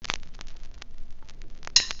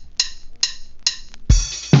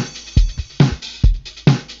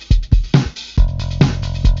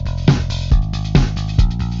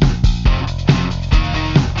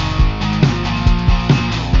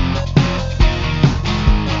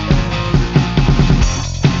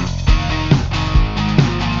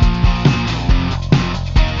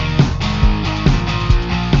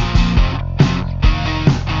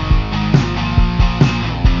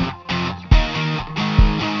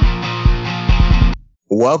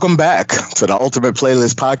Welcome back to the Ultimate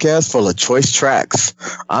Playlist podcast full of choice tracks.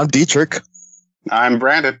 I'm Dietrich. I'm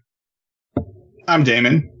Brandon. I'm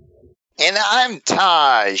Damon. And I'm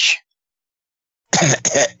Taj.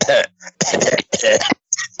 Exactly.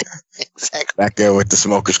 Back there with the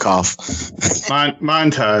smoker's cough.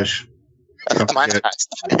 Montage. Montage.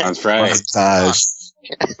 That's right.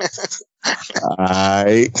 Montage. All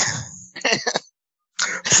right.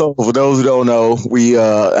 So for those who don't know, we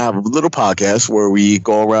have a little podcast where we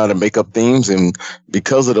go around and make up themes, and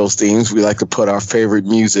because of those themes, we like to put our favorite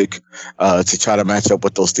music to try to match up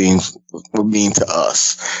what those themes would mean to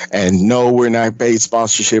us. And no, we're not paid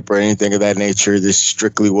sponsorship or anything of that nature. This is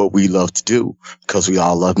strictly what we love to do because we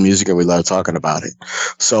all love music and we love talking about it.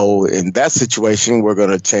 So in that situation, we're going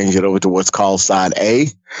to change it over to what's called Side A.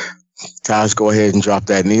 Taj, go ahead and drop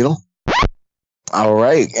that needle. All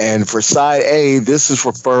right. And for Side A, this is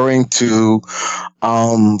referring to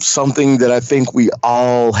something that I think we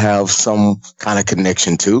all have some kind of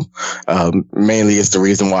connection to. Mainly it's the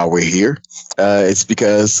reason why we're here. It's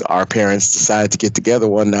because our parents decided to get together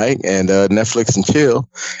one night and Netflix and chill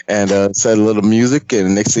and set a little music.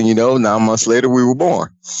 And next thing you know, 9 months later, we were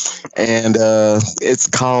born. And it's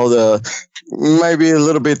called might be a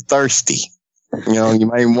little bit thirsty. You know, you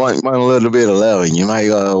might want a little bit of loving. You might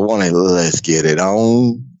want a let's get it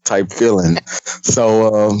on type feeling.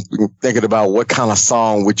 So thinking about what kind of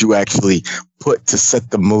song would you actually put to set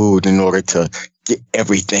the mood in order to get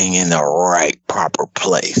everything in the right, proper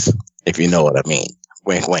place, if you know what I mean.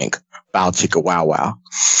 Wink, wink. Bow, chicka, wow, wow.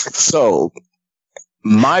 So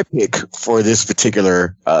my pick for this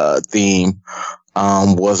particular theme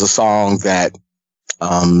was a song that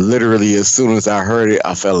literally as soon as I heard it,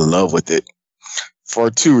 I fell in love with it. For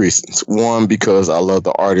two reasons. One, because I love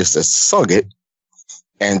the artist that sung it.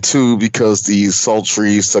 And two, because the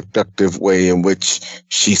sultry, seductive way in which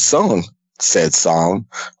she sung said song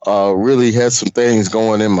really had some things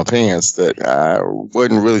going in my pants that I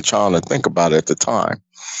wasn't really trying to think about at the time.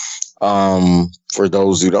 For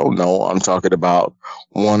those who don't know, I'm talking about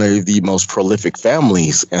one of the most prolific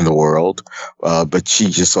families in the world, but she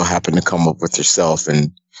just so happened to come up with herself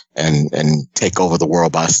and take over the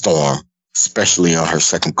world by storm. Especially on her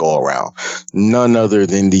second go around. None other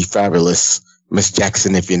than the fabulous Miss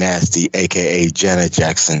Jackson If You're Nasty, aka Janet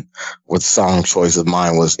Jackson, with song choice of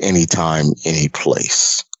mine was Anytime, Any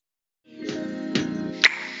Place.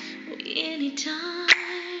 Anytime,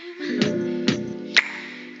 and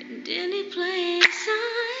any place,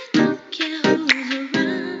 I don't care who's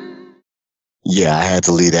around. Yeah, I had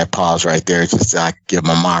to leave that pause right there just so I could get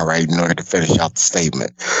my mind right in order to finish out the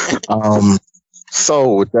statement.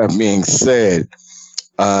 So with that being said,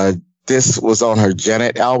 this was on her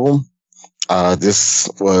Janet album. This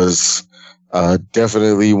was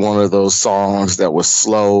definitely one of those songs that was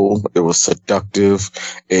slow. It was seductive.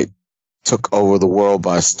 It took over the world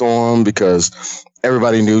by storm because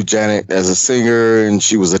everybody knew Janet as a singer and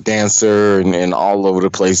she was a dancer and all over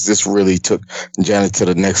the place. This really took Janet to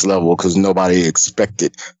the next level because nobody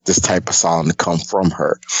expected this type of song to come from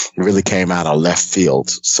her. It really came out of left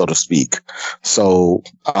field, so to speak. So,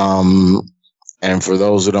 and for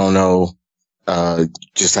those who don't know,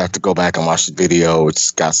 just have to go back and watch the video.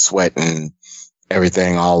 It's got sweat and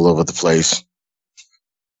everything all over the place.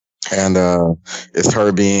 And it's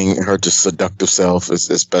her being her just seductive self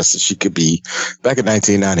as best as she could be back in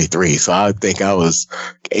 1993. So I think I was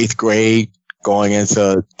 8th grade going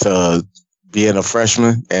into being a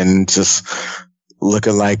freshman and just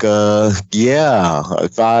looking like, yeah,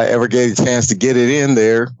 if I ever get a chance to get it in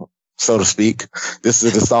there, so to speak, this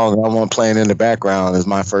is the song I want playing in the background is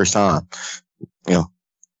my first time, you know,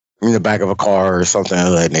 in the back of a car or something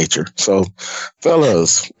of that nature. So,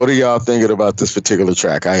 fellas, what are y'all thinking about this particular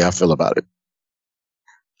track? How y'all feel about it?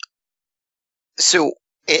 So,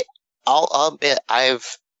 I'll admit I'm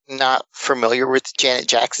not familiar with Janet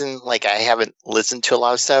Jackson. Like, I haven't listened to a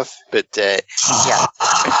lot of stuff, but yeah,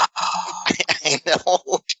 I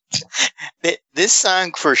know this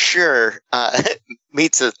song for sure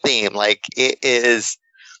meets a theme. Like, it's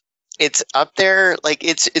up there. Like,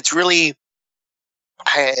 it's really.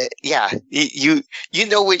 Yeah, you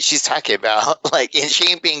know what she's talking about, like, and she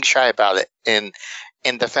ain't being shy about it, and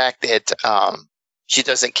the fact that she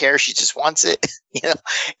doesn't care, she just wants it, you know,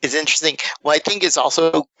 is interesting. What I think is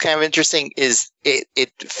also kind of interesting is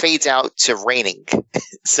it fades out to raining,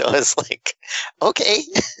 so it's like, okay,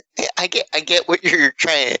 I get what you're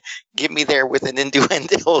trying to get me there with an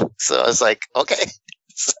innuendo, so I was like, okay,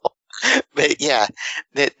 so, but yeah,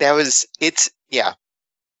 that was it's yeah.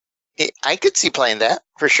 I could see playing that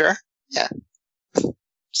for sure. Yeah.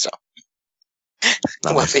 So,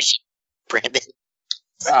 nice. Brandon.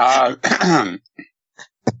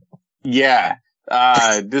 Yeah.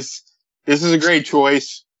 This is a great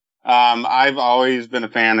choice. I've always been a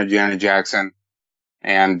fan of Janet Jackson.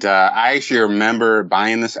 And I actually remember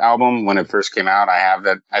buying this album when it first came out.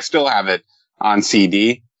 I still have it on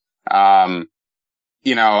CD. I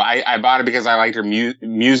bought it because I liked her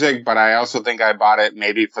music, but I also think I bought it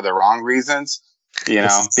maybe for the wrong reasons.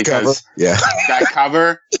 Because that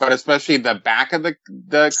cover, but especially the back of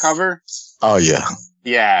the cover. Oh yeah.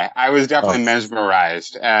 Yeah, I was definitely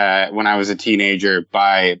mesmerized when I was a teenager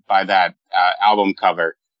by that album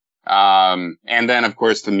cover. And then of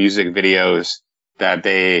course the music videos that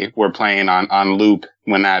they were playing on loop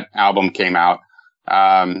when that album came out.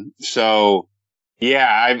 So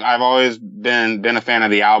yeah, I've always been a fan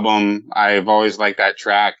of the album. I've always liked that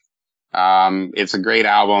track. It's a great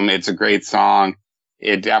album. It's a great song.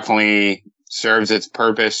 It definitely serves its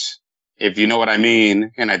purpose, if you know what I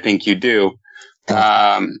mean, and I think you do.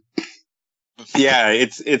 Yeah,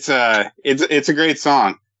 it's a great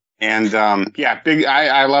song. And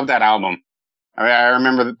I love that album. I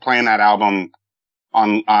remember playing that album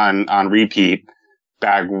on repeat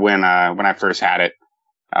back when I first had it.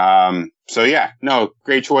 So yeah, no,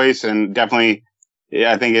 great choice, and definitely,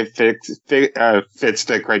 I think it fits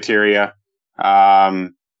the criteria.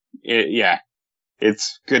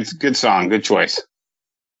 It's good song, good choice.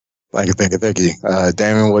 Thank you.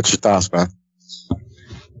 Damon, what's your thoughts, man?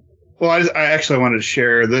 Well, I actually wanted to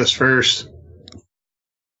share this first.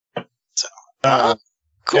 Cool.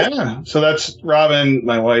 Yeah, so that's Robin,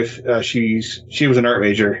 my wife. She was an art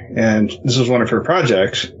major, and this was one of her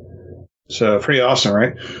projects. So pretty awesome,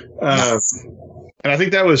 right? And I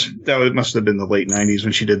think that must have been the late '90s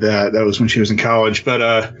when she did that. That was when she was in college.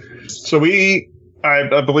 But so I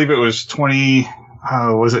believe it was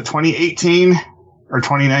 2018 or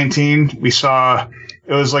 2019? We saw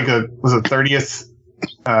it was like a 30th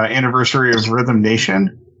anniversary of Rhythm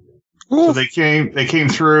Nation. Ooh. So they came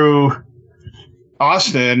through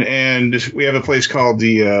Austin, and we have a place called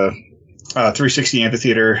the 360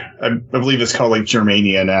 Amphitheater. I believe it's called like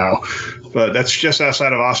Germania now, but that's just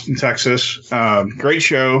outside of Austin, Texas. Great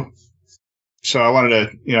show. So I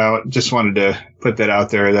wanted to put that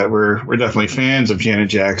out there that we're definitely fans of Janet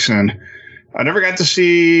Jackson. I never got to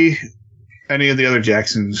see any of the other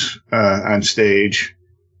Jacksons on stage,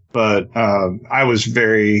 but I was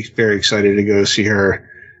very, very excited to go see her.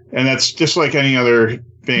 And that's just like any other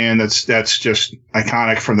band that's just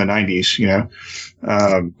iconic from the 90s,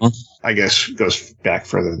 I guess goes back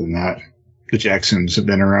further than that. The Jacksons have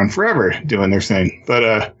been around forever doing their thing.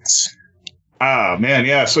 But man,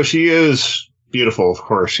 yeah, so she is beautiful, of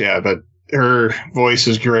course, yeah, but her voice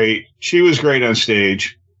is great. She was great on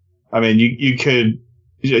stage. I mean,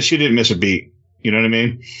 she didn't miss a beat. You know what I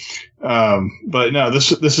mean? But no,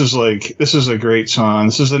 this is a great song.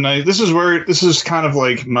 This is kind of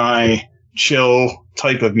like my chill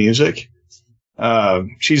type of music.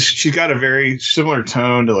 She's got a very similar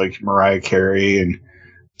tone to like Mariah Carey and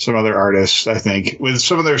some other artists, I think, with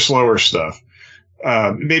some of their slower stuff.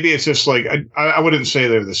 Maybe it's just like, I wouldn't say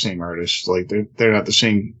they're the same artists. Like they're not the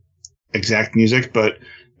same exact music, but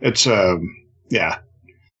it's,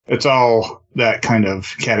 it's all that kind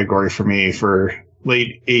of category for me for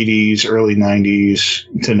late 80s, early 90s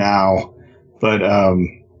to now. But,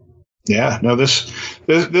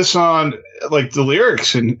 this song, like the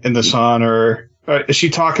lyrics in the song is she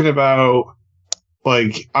talking about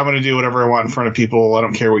like, I'm going to do whatever I want in front of people. I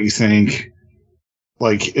don't care what you think.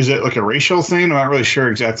 Like, is it like a racial thing? I'm not really sure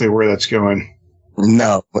exactly where that's going.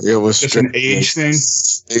 No, it was just an age thing.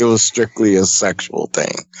 It was strictly a sexual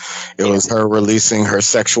thing. It was her releasing her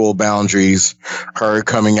sexual boundaries, her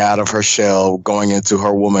coming out of her shell, going into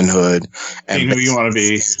her womanhood, and being who you want to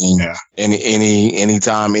be. Yeah.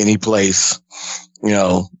 Anytime, any place.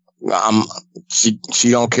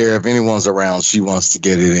 She don't care if anyone's around. She wants to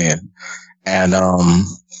get it in, and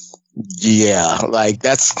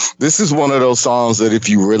this is one of those songs that if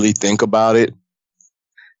you really think about it,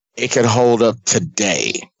 it could hold up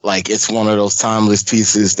today. Like, it's one of those timeless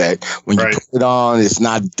pieces that when you put it on, it's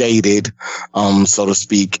not dated, so to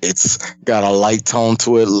speak. It's got a light tone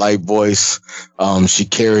to it, light voice. She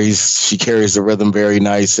carries the rhythm very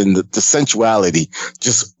nice, and the sensuality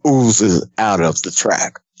just oozes out of the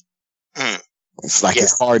track. It's like,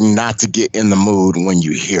 it's hard not to get in the mood when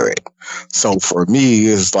you hear it. So for me,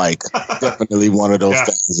 it's like definitely one of those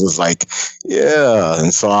things. It's like,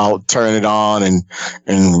 and so I'll turn it on and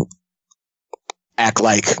act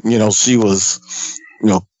like, she was,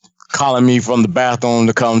 calling me from the bathroom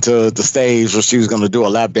to come to the stage, or she was going to do a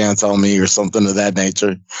lap dance on me or something of that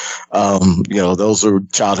nature. Those are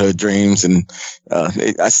childhood dreams, and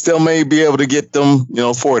I still may be able to get them,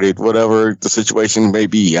 afforded, whatever the situation may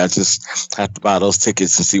be. I just have to buy those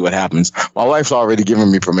tickets and see what happens. My wife's already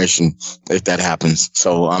given me permission if that happens,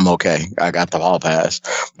 so I'm okay. I got the hall pass.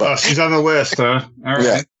 But she's on the list, huh? All right.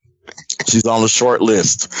 Yeah. She's on the short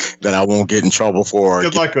list that I won't get in trouble for.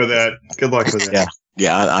 Good luck with that.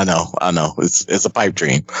 Yeah, I know. It's a pipe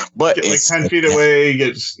dream, but get like 10 feet away.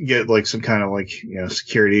 Get like some kind of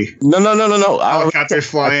security. No. Helicopters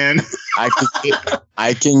fly in.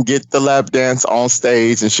 I can get the lap dance on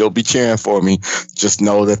stage, and she'll be cheering for me. Just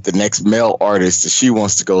know that the next male artist that she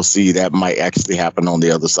wants to go see, that might actually happen on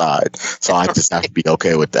the other side. So I just have to be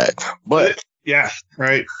okay with that. But yeah,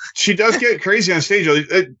 right. She does get crazy on stage.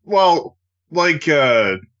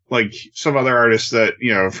 Like some other artists that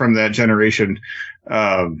from that generation.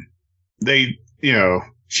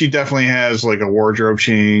 She definitely has like a wardrobe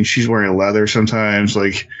change. She's wearing leather sometimes.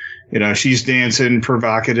 She's dancing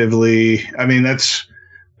provocatively. I mean, it's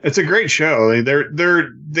a great show.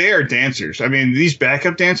 They are dancers. I mean, these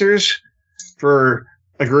backup dancers for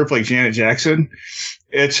a group like Janet Jackson,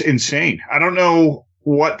 it's insane. I don't know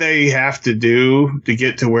what they have to do to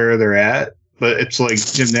get to where they're at, but it's like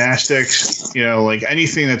gymnastics,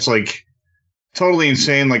 anything that's like totally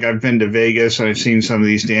insane. Like I've been to Vegas and I've seen some of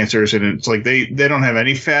these dancers, and it's like they don't have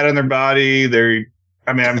any fat on their body.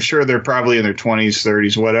 I'm sure they're probably in their 20s,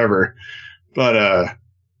 30s, whatever. But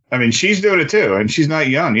she's doing it too, and she's not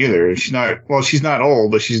young either. She's not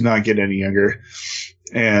old, but she's not getting any younger.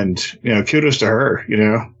 And kudos to her.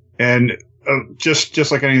 And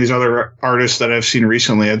just like any of these other artists that I've seen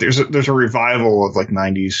recently, there's a revival of like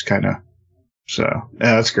 90s kind of. So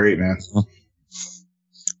yeah, that's great, man.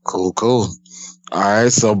 Cool. All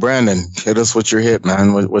right, so Brandon, hit us with your hit,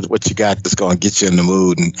 man. What you got that's going to get you in the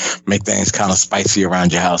mood and make things kind of spicy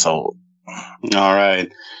around your household? All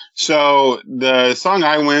right. So the song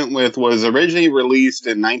I went with was originally released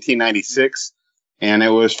in 1996, and it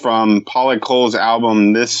was from Paula Cole's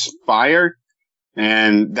album This Fire.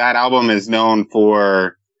 And that album is known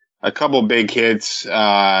for a couple big hits,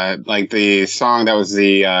 like the song that was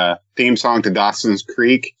the theme song to Dawson's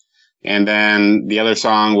Creek. And then the other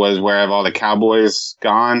song was Where Have All the Cowboys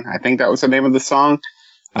Gone? I think that was the name of the song.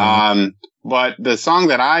 Mm-hmm. But the song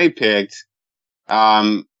that I picked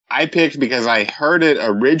because I heard it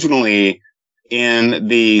originally in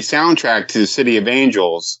the soundtrack to City of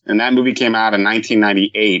Angels. And that movie came out in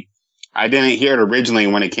 1998. I didn't hear it originally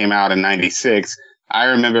when it came out in 96. I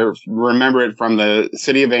remember it from the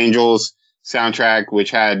City of Angels soundtrack, which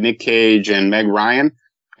had Nick Cage and Meg Ryan.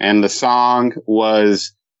 And the song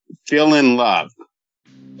was Feel in Love.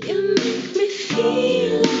 You make me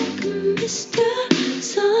feel like Mr.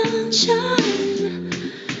 Sunshine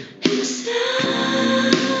himself.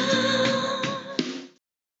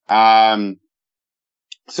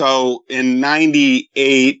 So in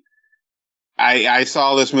 98, I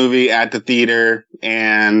saw this movie at the theater,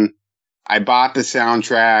 and I bought the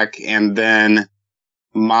soundtrack, and then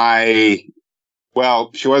she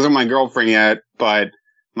wasn't my girlfriend yet, but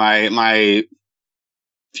my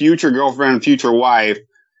future girlfriend, future wife,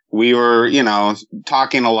 we were,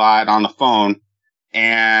 talking a lot on the phone,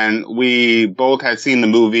 and we both had seen the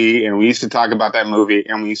movie, and we used to talk about that movie,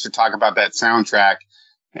 and we used to talk about that soundtrack.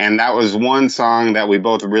 And that was one song that we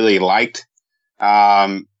both really liked.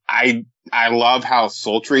 I love how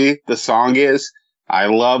sultry the song is. I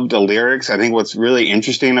love the lyrics. I think what's really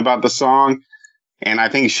interesting about the song, and I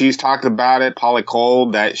think she's talked about it, Paula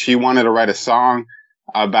Cole, that she wanted to write a song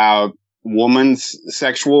about woman's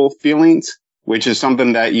sexual feelings, which is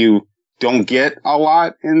something that you don't get a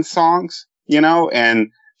lot in songs, and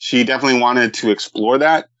she definitely wanted to explore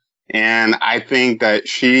that. And I think that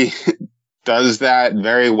she does that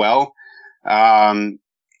very well. I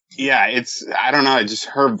don't know, just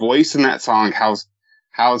her voice in that song, how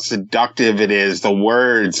seductive it is, the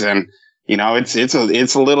words, and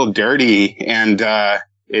it's a little dirty, and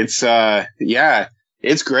it's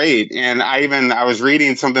great. And I was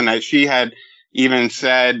reading something that she had even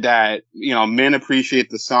said that, men appreciate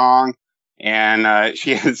the song. And,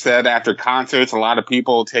 she had said after concerts, a lot of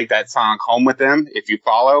people take that song home with them, if you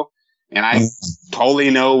follow. And I totally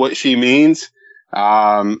know what she means.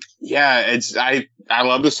 I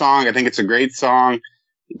love the song. I think it's a great song.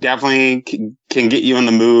 Definitely can get you in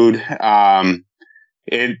the mood.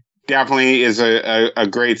 It definitely is a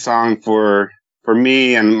great song for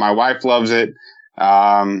me, and my wife loves it.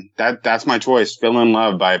 That's my choice. Feel in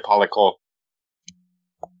Love by Paula Cole.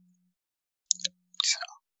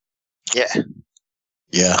 Yeah.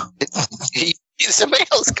 Yeah. Somebody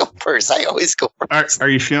else go first. I always go first. Are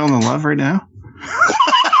you feeling the love right now?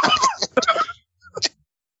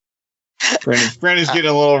 Brandon's getting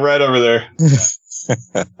a little red over there.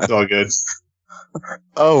 It's all good.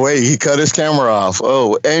 Oh, wait, he cut his camera off.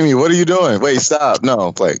 Oh, Amy, what are you doing? Wait, stop.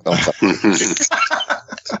 No, play. Don't play.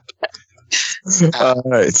 All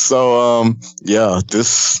right. So, yeah,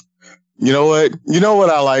 this, you know what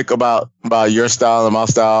I like about your style and my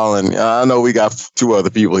style, and I know we got two other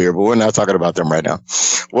people here, but we're not talking about them right now.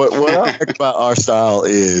 What I like about our style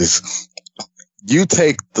is you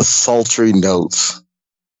take the sultry notes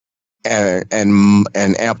and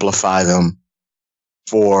amplify them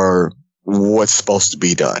for what's supposed to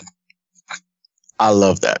be done. I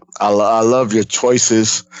love that. I love your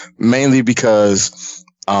choices, mainly because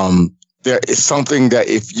there is something that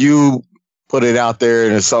if you put it out there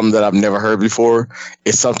and it's something that I've never heard before,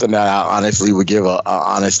 it's something that I honestly would give a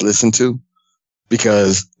honest listen to,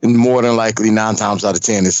 because more than likely 9 times out of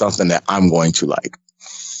 10 it's something that I'm going to like.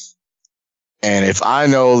 And if I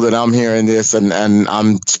know that I'm hearing this and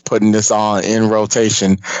I'm putting this on in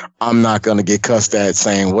rotation, I'm not going to get cussed at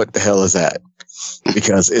saying, what the hell is that?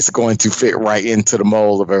 Because it's going to fit right into the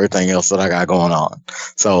mold of everything else that I got going on.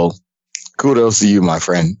 So kudos to you, my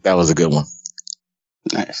friend. That was a good one.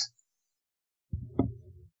 Nice.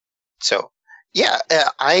 So, yeah,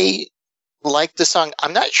 I like the song.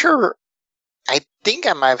 I'm not sure. I think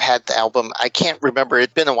I might have had the album. I can't remember.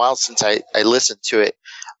 It's been a while since I listened to it.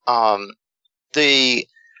 I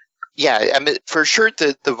mean, for sure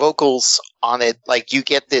the vocals on it, like you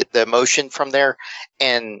get the emotion from there.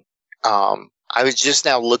 And I was just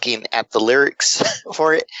now looking at the lyrics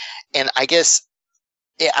for it. And I guess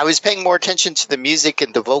I was paying more attention to the music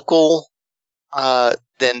and the vocal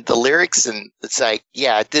than the lyrics. And it's like,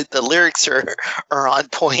 yeah, the lyrics are on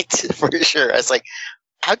point for sure. I was like,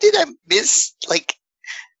 how did I miss, like,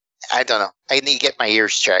 I don't know. I need to get my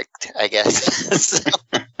ears checked, I guess.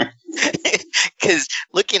 Because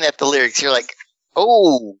looking at the lyrics, you're like,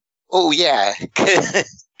 oh yeah.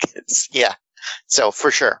 Yeah. So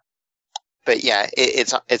for sure. But yeah,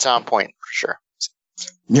 it's on point for sure.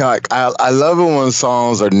 Yeah, like, I love it when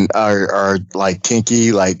songs are like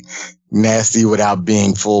kinky, like nasty without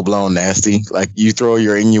being full blown nasty. Like you throw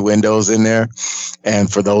your innuendos in there,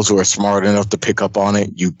 and for those who are smart enough to pick up on it,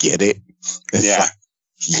 you get it. It's Yeah. like,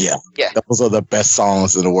 yeah, Yeah. those are the best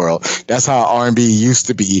songs in the world. That's how R&B used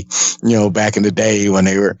to be, back in the day when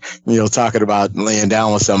they were, talking about laying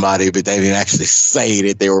down with somebody, but they didn't actually say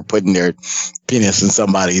that they were putting their penis in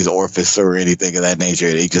somebody's orifice or anything of that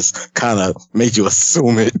nature. They just kind of made you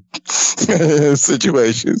assume it.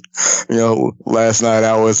 Situations. Last night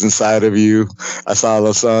I was inside of you. I saw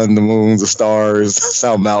the sun, the moon, the stars,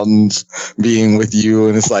 saw mountains being with you,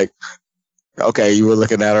 and it's like, okay, you were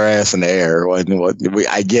looking at her ass in the air. I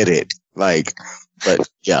get it. Like, but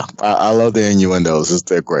yeah, I love the innuendos.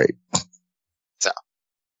 They're great. So,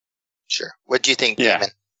 sure. What do you think, Yeah. Damon?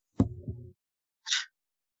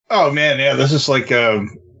 Oh man, yeah, this is like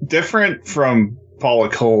different from Paula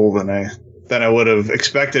Cole than I would have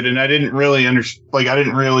expected, and I didn't really I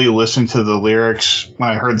didn't really listen to the lyrics when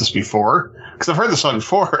I heard this before, because I've heard the song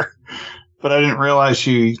before, but I didn't realize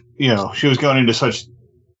she was going into such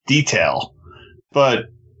detail. But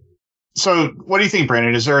so, what do you think,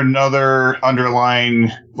 Brandon? Is there another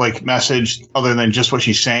underlying like message other than just what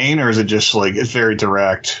she's saying, or is it just like it's very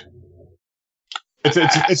direct?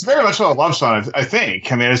 It's very much a love song, I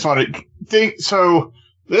think. I mean, it's not a thing. So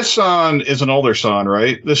this song is an older song,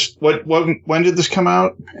 right? When did this come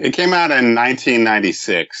out? It came out in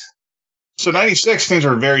 1996. So 96 things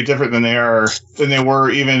are very different than they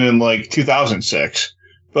were even in like 2006.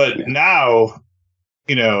 But now,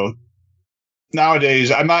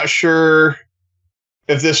 nowadays, I'm not sure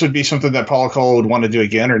if this would be something that Paula Cole would want to do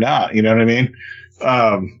again or not. You know what I mean?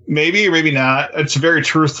 Maybe or maybe not. It's a very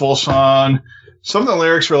truthful song. Some of the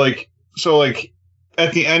lyrics were like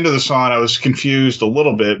at the end of the song, I was confused a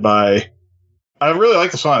little bit I really like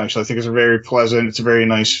the song, actually. I think it's a very pleasant, it's a very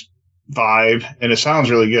nice vibe, and it sounds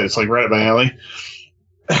really good. It's like right up my alley.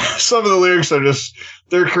 Some of the lyrics are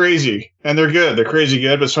they're crazy, and they're good. They're crazy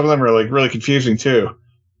good, but some of them are like really confusing too.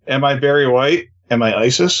 Am I Barry White? Am I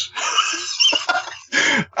ISIS?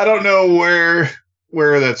 I don't know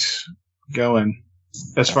where that's going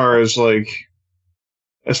as far as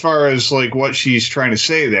what she's trying to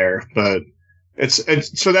say there, but it's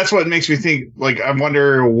so that's what makes me think, like, I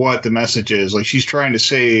wonder what the message is. Like, she's trying to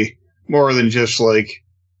say more than just like,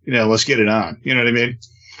 let's get it on. You know what I mean?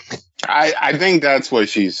 I think that's what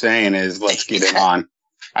she's saying is let's get it on.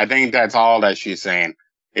 I think that's all that she's saying.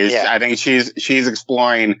 I think she's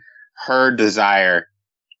exploring her desire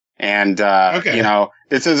And, Okay. you know,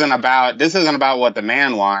 this isn't about what the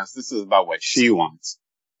man wants. This is about what she wants.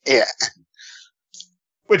 Yeah.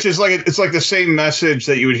 Which is like, it's like the same message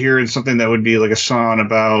that you would hear in something that would be like a song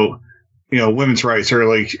about, you know, women's rights or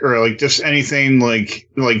like just anything like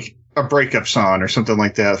a breakup song or something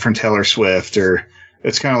like that from Taylor Swift, or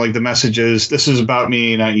it's kind of like the message is, this is about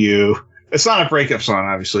me, not you. It's not a breakup song,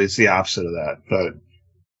 obviously. It's the opposite of that, but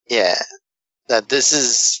Yeah. That this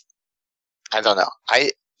is, I don't know.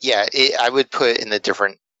 I would put it in a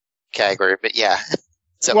different category, but yeah.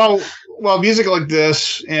 So, well, music like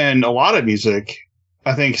this and a lot of music,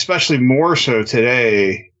 I think, especially more so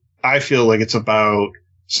today, I feel like it's about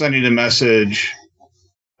sending a message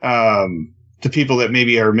to people that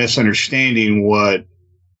maybe are misunderstanding what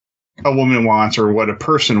a woman wants or what a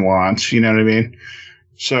person wants. You know what I mean?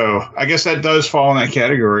 So I guess that does fall in that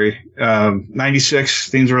category. 96,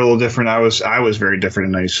 things were a little different. I was very different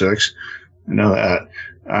in 96. I know that.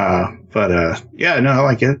 Yeah, no, I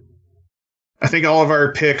like it. I think all of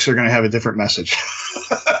our picks are going to have a different message.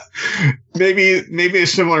 maybe a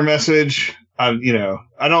similar message. You know,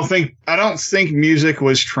 I don't think music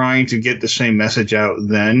was trying to get the same message out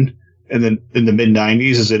then in the mid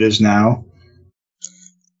 90s as it is now.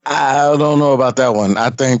 I don't know about that one. I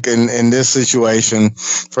think in this situation,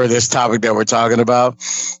 for this topic that we're talking about,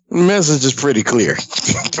 the message is pretty clear.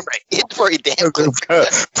 right. It's pretty damn clear.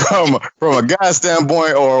 From a guy's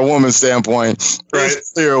standpoint or a woman's standpoint, Right.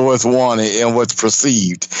 it's clear what's wanted and what's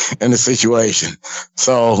perceived in the situation.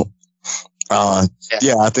 So,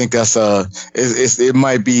 yeah, I think that's it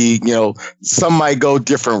might be, you know, some might go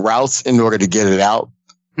different routes in order to get it out.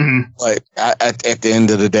 Mm-hmm. But at the end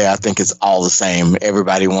of the day, I think it's all the same.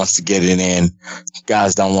 Everybody wants to get it in.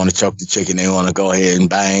 Guys don't want to choke the chicken. They want to go ahead and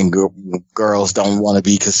bang. Girls don't want to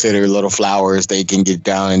be considered little flowers. They can get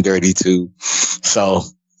down and dirty too. So,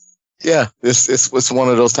 yeah, it's one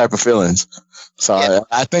of those type of feelings. So Yeah.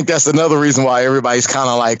 I think that's another reason why everybody's kind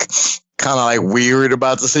of like weird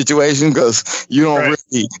about the situation, because you don't Right.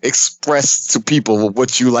 really express to people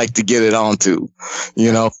what you like to get it onto,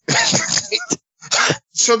 you know.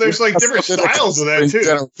 So there's like different styles of that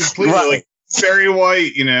too. Completely Right. like Barry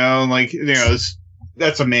White, you know, like, you know,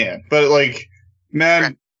 that's a man, but like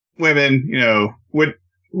men, women, you know,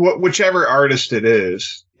 whichever artist it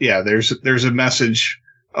is, yeah, there's a message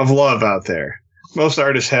of love out there. Most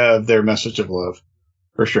artists have their message of love,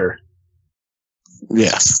 for sure.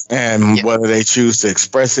 Yes. And Yeah. whether they choose to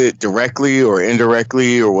express it directly or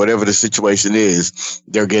indirectly or whatever the situation is,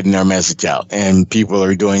 they're getting their message out, and people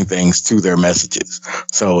are doing things to their messages.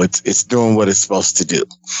 So it's doing what it's supposed to do.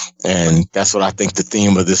 And that's what I think the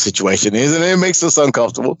theme of this situation is. And it makes us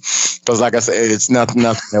uncomfortable because, like I said, it's nothing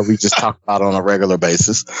that we just talk about on a regular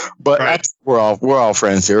basis. But Right. I think we're all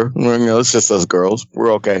friends here. You know, it's just us girls.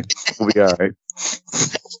 We're okay. We'll be all right.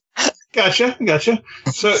 Gotcha.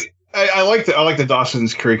 So I like the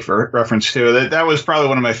Dawson's Creek reference too. That was probably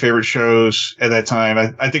one of my favorite shows at that time.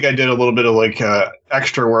 I think I did a little bit of like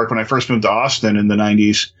extra work when I first moved to Austin in the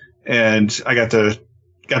 90s, and I got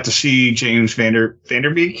to see James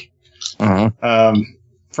Vanderbeek Uh-huh.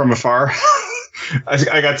 from afar.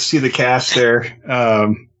 I got to see the cast there.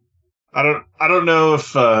 I don't know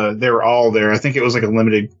if they were all there. I think it was like a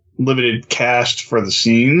limited cast for the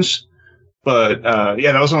scenes. But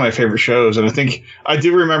yeah, that was one of my favorite shows, and I think I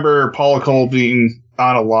do remember Paula Cole being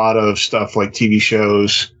on a lot of stuff like TV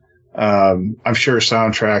shows. I'm sure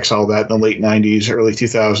soundtracks, all that in the late '90s, early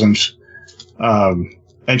 2000s.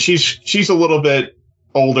 And she's a little bit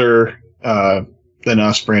older than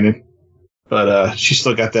us, Brandon, but she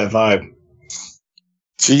still got that vibe.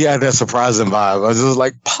 She got that surprising vibe. I was just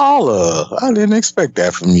like, Paula, I didn't expect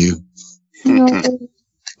that from you. You know,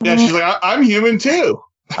 Yeah, she's like, I'm human too.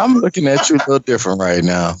 I'm looking at you a little different right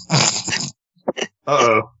now.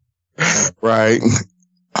 Uh-oh. Right?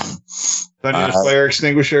 Do I need a fire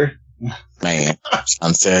extinguisher? Man,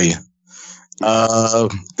 I'm telling you.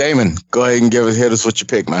 Damon, go ahead and hit us what you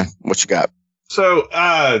pick, man. What you got? So,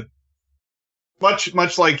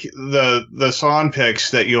 much like the song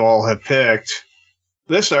picks that you all have picked,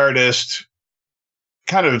 this artist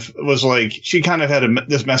kind of was like, she kind of had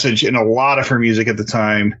this message in a lot of her music at the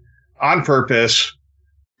time on purpose.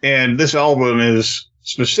 And this album is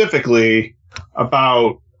specifically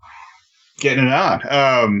about getting it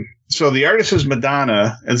on. So the artist is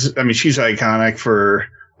Madonna. She's iconic for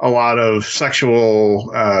a lot of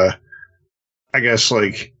sexual, I guess,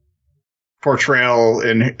 like portrayal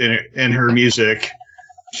in her music.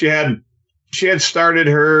 She had started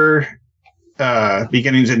her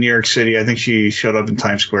beginnings in New York City. I think she showed up in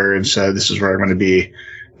Times Square and said, "This is where I'm going to be.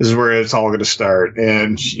 This is where it's all going to start."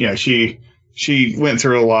 And you know, she she went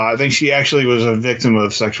through a lot. I think she actually was a victim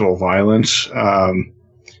of sexual violence.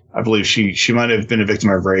 I believe she might have been a victim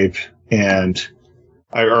of rape, and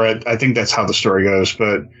I think that's how the story goes.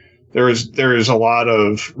 But there is a lot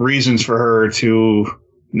of reasons for her to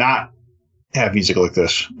not have music like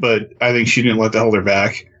this. But I think she didn't let that hold her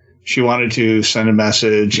back. She wanted to send a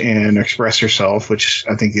message and express herself, which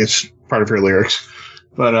I think is part of her lyrics.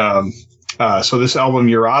 But so this album,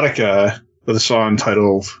 Erotica, with a song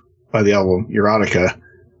titled by the album Erotica.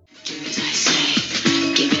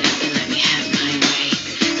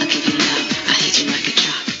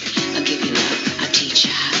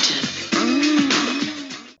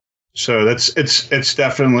 So it's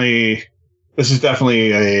definitely, this is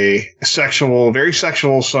definitely a sexual, very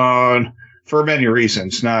sexual song for many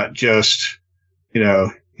reasons, not just,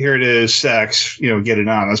 here it is, sex, get it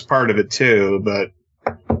on. That's part of it too. But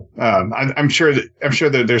I'm sure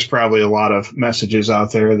that there's probably a lot of messages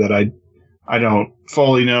out there that I don't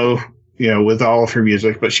fully know, with all of her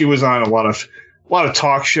music. But she was on a lot of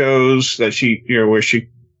talk shows that she, where she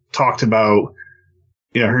talked about,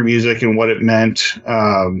 her music and what it meant.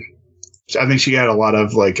 I think she had a lot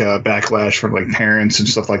of backlash from parents and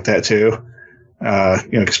stuff like that too.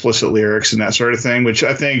 Explicit lyrics and that sort of thing, which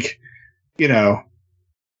I think,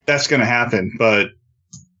 that's going to happen. But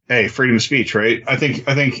hey, freedom of speech, right? I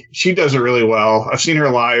think she does it really well. I've seen her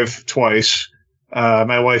live twice.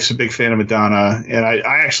 My wife's a big fan of Madonna, and I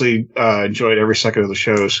actually enjoyed every second of the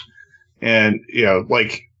shows. And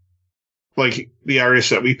like the artists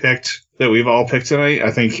that we've all picked tonight,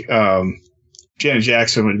 I think Janet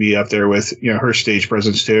Jackson would be up there with her stage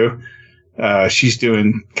presence too. She's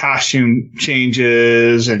doing costume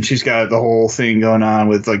changes, and she's got the whole thing going on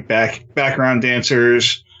with background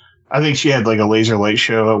dancers. I think she had a laser light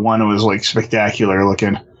show at one. It was spectacular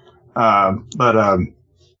looking. So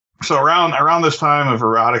around this time of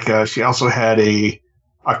Erotica, she also had a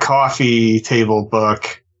coffee table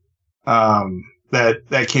book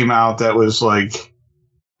that came out that was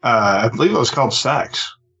I believe it was called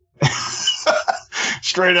Sex.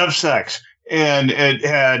 Straight up sex. And it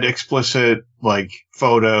had explicit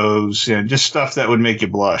photos and just stuff that would make you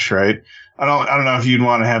blush, right? I don't know if you'd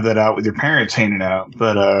want to have that out with your parents hanging out,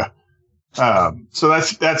 but so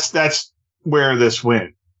that's where this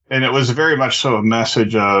went. And it was very much so a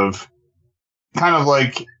message of kind of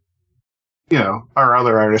our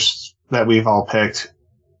other artists that we've all picked.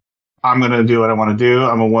 I'm going to do what I want to do.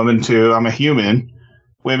 I'm a woman too. I'm a human.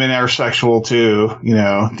 Women are sexual too,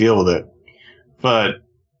 deal with it. But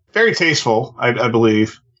very tasteful, I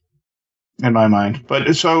believe, in my mind.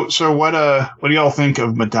 But so what do y'all think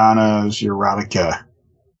of Madonna's Erotica?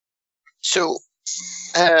 So,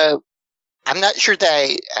 I'm not sure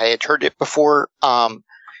that I had heard it before.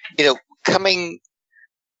 Coming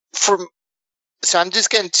from, so I'm just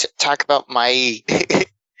going to talk about my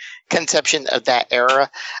conception of that era.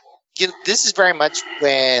 This is very much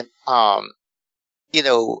when,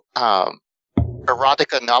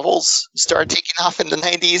 erotica novels started taking off in the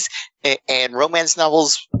 90s, and romance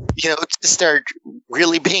novels, started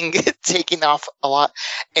really being taken off a lot.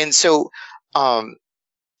 And so,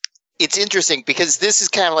 it's interesting because this is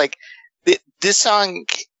kind of this song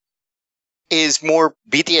is more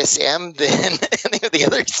BDSM than any of the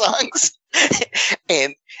other songs.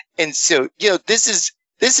 and so, this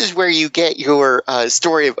is where you get your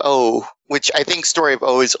Story of O, which I think Story of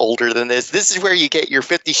O is older than this. This is where you get your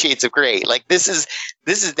 50 Shades of Grey. This is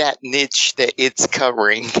that niche that it's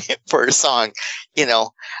covering for a song, and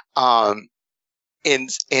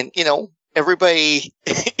everybody,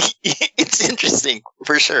 it's interesting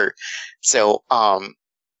for sure. So,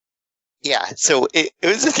 yeah, so it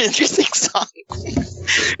was an interesting song.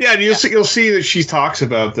 Yeah, and you'll see that she talks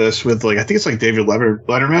about this with I think it's David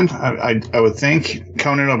Letterman. I would think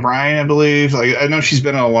Conan O'Brien, I believe. I know she's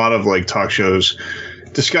been on a lot of talk shows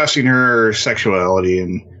discussing her sexuality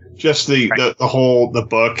and just the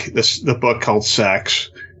book called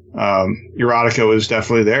Sex. Erotica was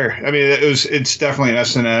definitely there. I mean, it's definitely an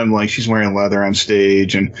S&M. She's wearing leather on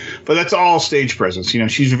stage, but that's all stage presence.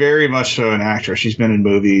 She's very much so an actress. She's been in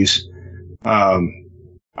movies.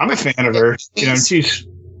 I'm a fan of her.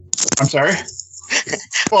 I'm sorry.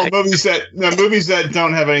 Well, movies that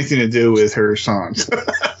don't have anything to do with her songs.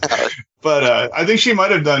 But I think she might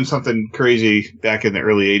have done something crazy back in the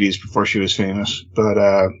early '80s before she was famous. But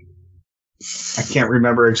I can't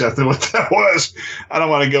remember exactly what that was. I don't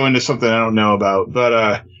want to go into something I don't know about.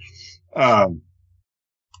 But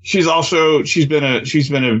she's been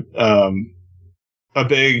a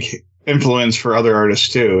big influence for other artists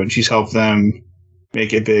too, and she's helped them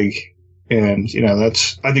make it big. And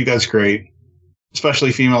I think that's great.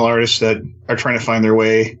 especially female artists that are trying to find their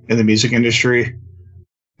way in the music industry.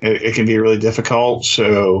 It can be really difficult.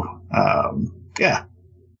 So, yeah.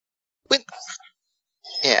 But,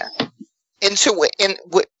 yeah. And so,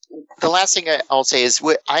 the last thing I'll say is,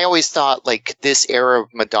 I always thought, like, this era of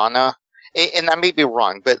Madonna, and I may be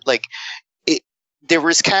wrong, but, like, there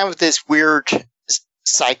was kind of this weird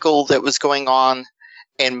cycle that was going on,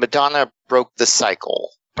 and Madonna broke the cycle.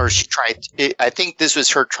 Or she tried. I think this was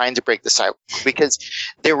her trying to break the cycle, because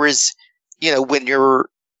there was, when you're,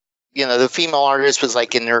 the female artist was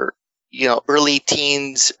like in her, early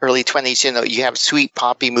teens, early 20s. You have sweet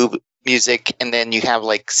poppy music, and then you have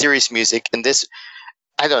like serious music. And this,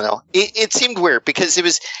 I don't know. It seemed weird because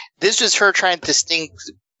this was her trying to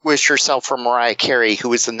distinguish herself from Mariah Carey, who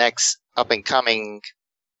was the next up and coming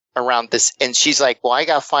around this. And she's like, well, I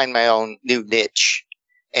got to find my own new niche.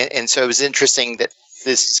 And so it was interesting that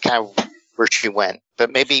this is kind of where she went,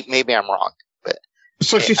 but maybe I'm wrong. But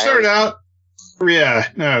so she started out,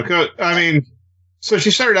 so she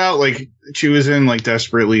started out like she was in like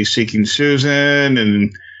Desperately Seeking Susan,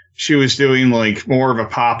 and she was doing like more of a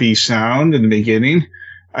poppy sound in the beginning.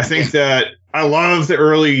 I think that I love the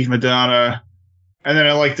early Madonna, and then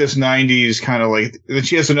I like this '90s kind of like. Then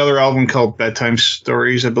she has another album called Bedtime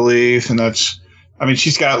Stories, I believe, and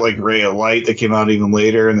she's got like Ray of Light that came out even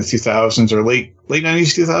later in the 2000s or late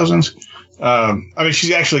 90s, 2000s.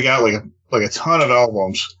 She's actually got like a ton of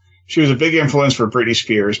albums. She was a big influence for Britney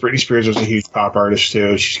Spears. Britney Spears was a huge pop artist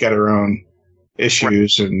too. She's got her own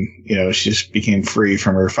issues, and she just became free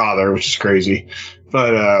from her father, which is crazy.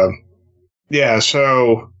 But there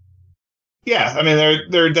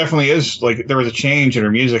definitely is like there was a change in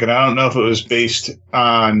her music, and I don't know if it was based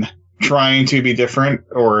on trying to be different,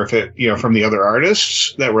 or if it, from the other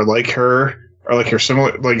artists that were like her, or like her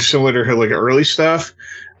similar to her like early stuff.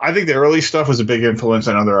 I think the early stuff was a big influence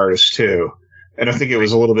on other artists too, and I think it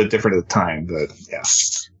was a little bit different at the time. But yeah,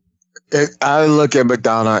 I look at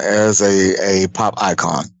Madonna as a pop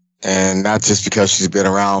icon, and not just because she's been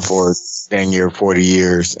around for 40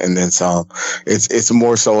 years and then some. It's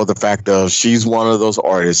more so the fact of she's one of those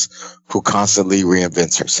artists who constantly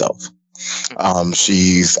reinvents herself.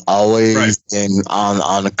 She's always been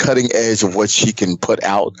on the cutting edge of what she can put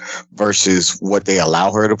out versus what they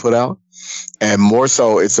allow her to put out. And more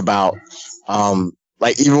so it's about,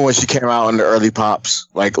 like even when she came out in the early pops,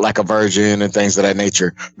 like a Virgin and things of that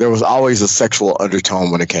nature, there was always a sexual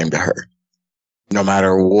undertone when it came to her. No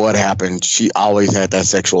matter what happened, she always had that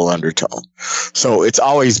sexual undertone. So it's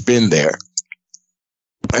always been there.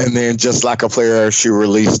 And then just like a player, she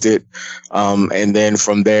released it. And then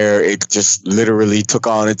from there, it just literally took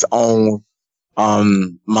on its own,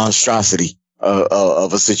 monstrosity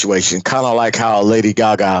of a situation. Kind of like how Lady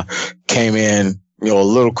Gaga came in, a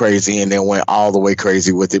little crazy and then went all the way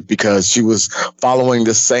crazy with it because she was following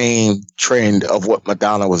the same trend of what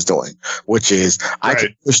Madonna was doing, which is I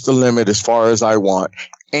can push the limit as far as I want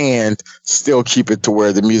and still keep it to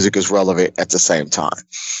where the music is relevant at the same time.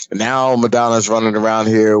 Now Madonna's running around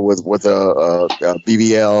here with a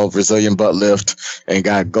BBL Brazilian butt lift and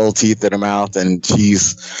got gold teeth in her mouth, and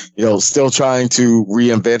she's still trying to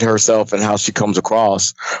reinvent herself and how she comes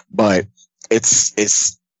across. But it's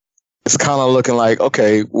kind of looking like,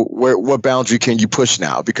 okay, what boundary can you push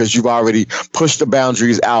now? Because you've already pushed the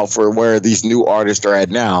boundaries out for where these new artists are at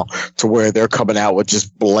now to where they're coming out with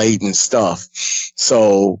just blatant stuff.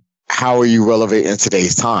 So how are you relevant in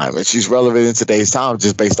today's time? And she's relevant in today's time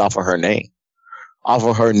just based off of her name. Off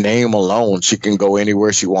of her name alone, she can go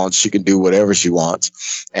anywhere she wants. She can do whatever she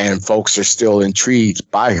wants. And folks are still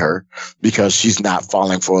intrigued by her because she's not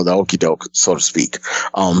falling for the okie doke, so to speak.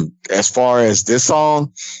 As far as this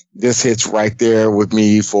song, this hits right there with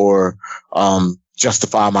me for,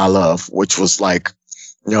 Justify My Love, which was like,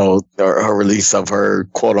 her release of her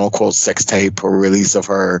quote unquote sex tape, her release of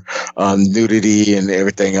her, nudity and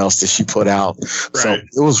everything else that she put out. Right. So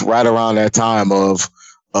it was right around that time of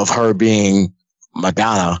her being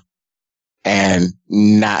Madonna and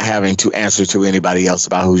not having to answer to anybody else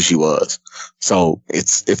about who she was. So it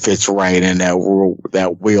fits right in that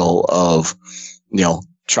wheel of,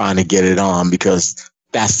 trying to get it on, because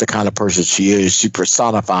that's the kind of person she is. She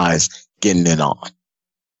personifies getting it on.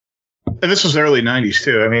 And this was the early 90s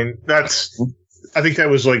too. I mean, I think that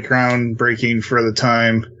was like groundbreaking for the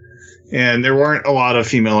time. And there weren't a lot of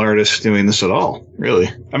female artists doing this at all, really.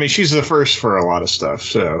 I mean, she's the first for a lot of stuff,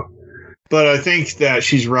 so. But I think that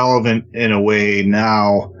she's relevant in a way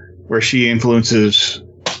now where she influences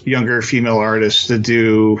younger female artists to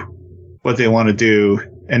do what they want to do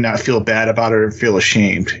and not feel bad about it or feel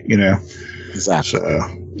ashamed, Exactly.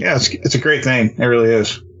 So, yeah, it's a great thing. It really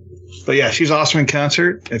is. But yeah, she's awesome in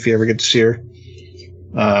concert if you ever get to see her.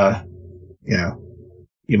 You know,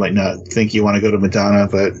 you might not think you want to go to Madonna,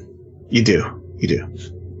 but you do. You do.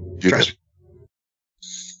 Trust me.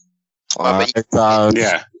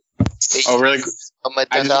 Yeah. Oh, really? A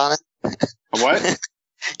Madonna? What?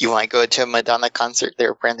 You want to go to a Madonna concert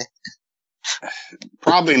there, Brendan?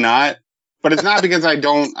 Probably not. But it's not because I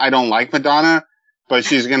don't like Madonna, but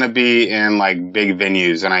she's going to be in like big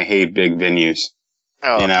venues and I hate big venues.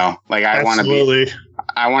 Oh, you know, like I want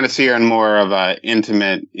to see her in more of a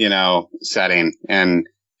intimate, you know, setting, and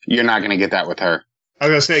you're not going to get that with her. I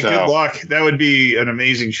was gonna say, good luck. That would be an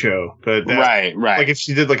amazing show, but right. Like if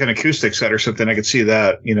she did like an acoustic set or something, I could see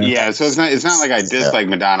that. You know. Yeah. So it's not like I dislike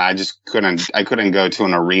Madonna. I just couldn't go to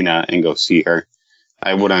an arena and go see her.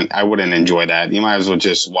 I wouldn't enjoy that. You might as well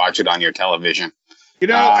just watch it on your television. You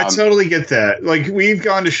know, I totally get that. Like we've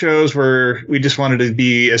gone to shows where we just wanted to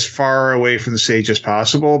be as far away from the stage as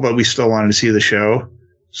possible, but we still wanted to see the show.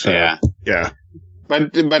 So yeah.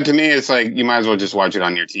 But to me, it's like you might as well just watch it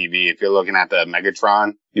on your TV. If you're looking at the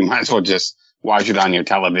Megatron, you might as well just watch it on your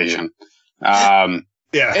television.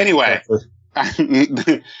 Anyway,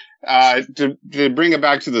 to bring it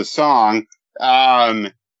back to the song,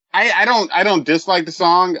 I don't dislike the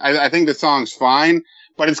song. I think the song's fine,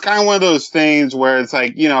 but it's kind of one of those things where it's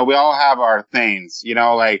like, you know, we all have our things, you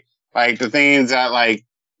know, like the things that like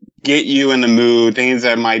get you in the mood, things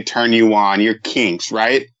that might turn you on, your kinks,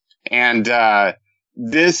 right? And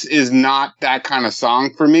this is not that kind of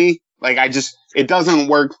song for me. Like it doesn't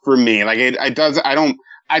work for me. Like I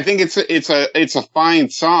think it's a fine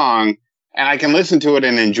song and I can listen to it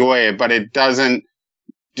and enjoy it, but it doesn't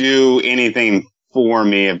do anything for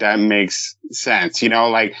me, if that makes sense. You know,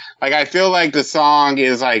 like I feel like the song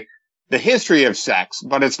is like the history of sex,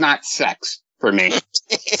 but it's not sex for me.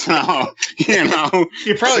 So, you know,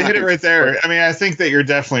 you probably hit it right there. I mean, I think that you're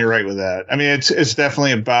definitely right with that. I mean, it's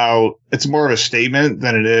definitely it's more of a statement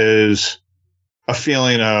than it is a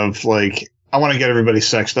feeling of like, I want to get everybody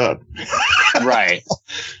sexed up. Right.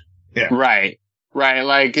 Yeah. Right.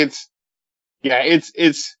 Like it's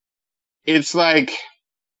like,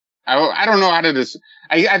 I don't know how to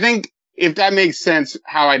I think if that makes sense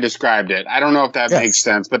how I described it. I don't know if that makes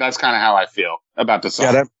sense, but that's kind of how I feel about the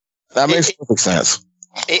song. Yeah, that makes perfect sense.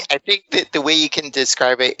 I think that the way you can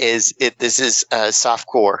describe it is this is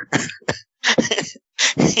softcore.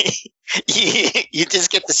 you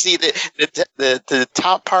just get to see the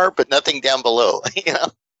top part, but nothing down below. You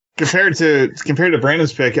know, compared to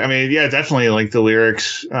Brandon's pick, I mean, yeah, definitely like the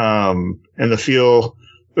lyrics and the feel.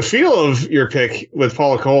 The feel of your pick with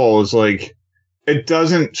Paula Cole is like, it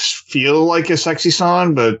doesn't feel like a sexy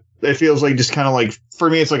song, but it feels like just kind of like, for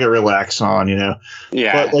me, it's like a relaxed song, you know?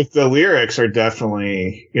 Yeah. But like the lyrics are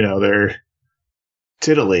definitely, you know, they're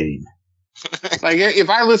titillating. Like if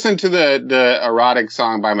I listen to the erotic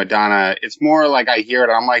song by Madonna, it's more like I hear it.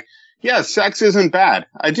 I'm like, yeah, sex isn't bad.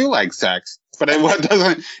 I do like sex, but it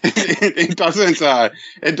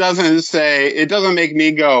doesn't make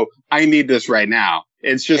me go, I need this right now.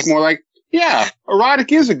 It's just more like, yeah,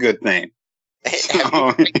 erotic is a good thing.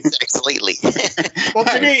 Sex lately. Well,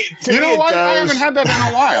 to me, you know what? I haven't had that in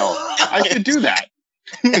a while. I should do that.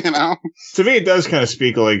 You know, to me, it does kind of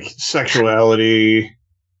speak like sexuality.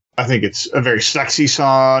 I think it's a very sexy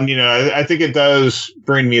song. You know, I think it does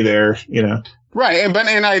bring me there. You know, right?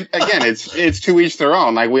 It's to each their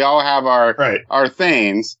own. Like we all have our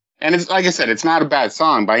things, and it's like I said, it's not a bad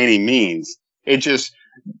song by any means.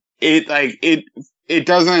 It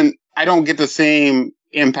doesn't, I don't get the same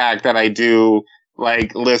impact that I do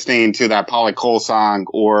like listening to that Paula Cole song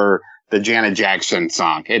or the Janet Jackson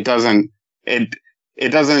song. It doesn't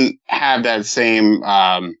have that same,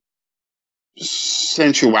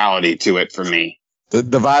 sensuality to it for me. The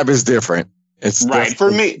vibe is different. It's right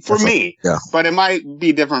for me. Yeah. But it might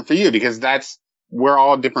be different for you because we're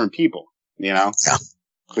all different people, you know? Yeah.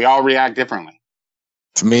 We all react differently.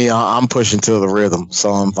 To me, I'm pushing to the rhythm,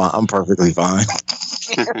 so I'm perfectly fine.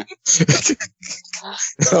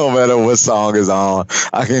 No matter what song is on,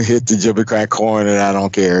 I can hit the Jimmy Crack Corn and I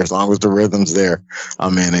don't care. As long as the rhythm's there,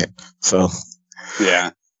 I'm in it. So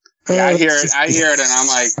yeah, I hear it and I'm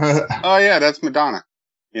like, oh yeah, that's Madonna,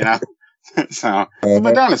 you know? So it's a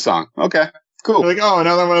Madonna song. Okay, cool. Like, oh,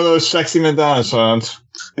 another one of those sexy Madonna songs.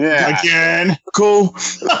 Yeah. Again. Cool.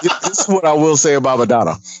 This is what I will say about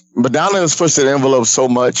Madonna. Madonna has pushed the envelope so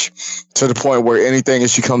much to the point where anything that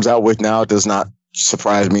she comes out with now does not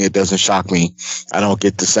surprise me. It doesn't shock me. I don't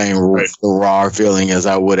get the same raw feeling as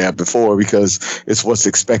I would have before because it's what's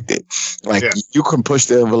expected. Like you can push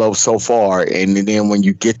the envelope so far, and then when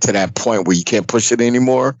you get to that point where you can't push it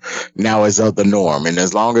anymore, now it's of the norm. And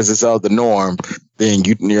as long as it's of the norm, then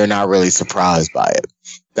you're not really surprised by it.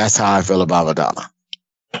 That's how I feel about Madonna.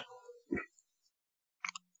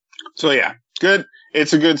 So yeah, good.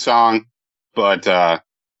 It's a good song, but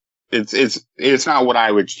it's not what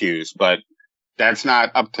I would choose. But that's not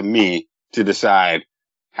up to me to decide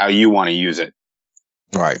how you want to use it.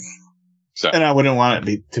 Right. So. And I wouldn't want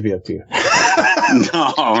it to be up to you.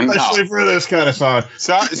 No, especially for this kind of song.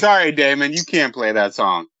 Sorry, Damon, you can't play that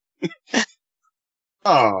song.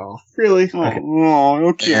 Oh, really?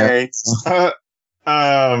 Okay.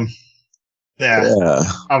 Yeah.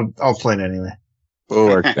 I'll play it anyway. We'll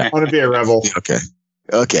work I want to be a rebel. Okay.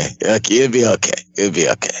 It'll be okay.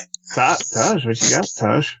 Taj, what you got,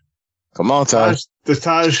 Taj? Come on, Taj. Does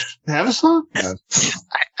Taj have a song? No.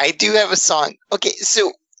 I do have a song. Okay,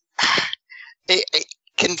 so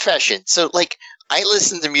confession. So, like, I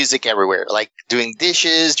listen to music everywhere, like doing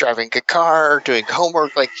dishes, driving a car, doing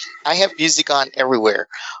homework. Like, I have music on everywhere.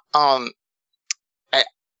 I'm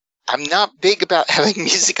not big about having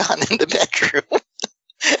music on in the bedroom.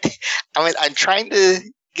 I mean, I'm trying to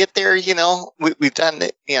get there. You know, we've done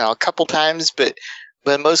it, you know, a couple times, but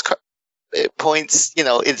most points, you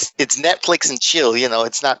know, it's Netflix and chill. You know,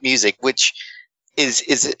 it's not music, which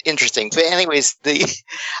is interesting. But anyways,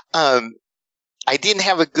 I didn't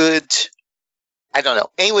have a good. I don't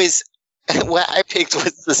know. Anyways, what I picked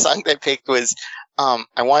was the song that I picked was "I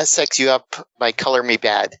Want to Sex You Up" by Color Me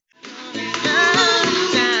Bad.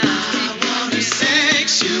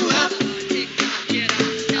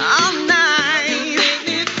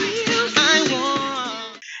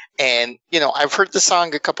 And, you know, I've heard the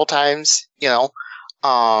song a couple times, you know,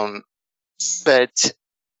 but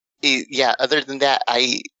yeah, other than that,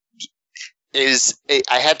 I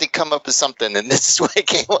had to come up with something, and this is what I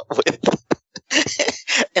came up with.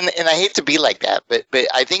 and I hate to be like that, but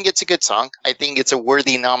I think it's a good song. I think it's a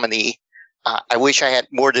worthy nominee. I wish I had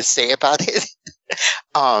more to say about it.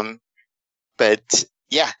 But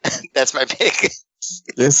yeah, that's my pick.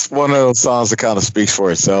 It's one of those songs that kind of speaks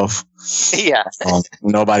for itself. Yeah.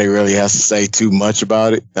 Nobody really has to say too much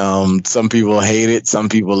about it. Some people hate it. Some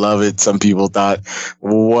people love it. Some people thought,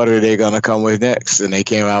 well, what are they going to come with next? And they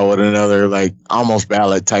came out with another, like, almost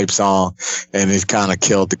ballad type song, and it kind of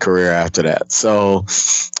killed the career after that. So,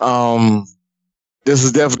 this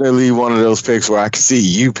is definitely one of those picks where I can see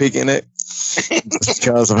you picking it. Just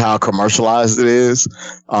because of how commercialized it is.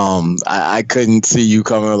 I couldn't see you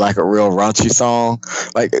coming with like a real raunchy song.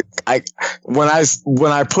 Like when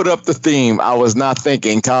I put up the theme, I was not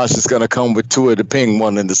thinking Tosh is gonna come with Two of the Ping,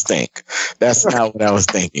 One in the Stink. That's not what I was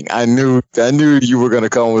thinking. I knew you were gonna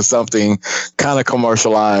come with something kind of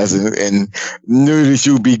commercialized and knew that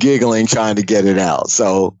you'd be giggling trying to get it out.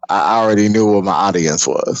 So I already knew what my audience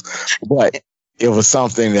was. But it was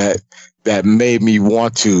something that made me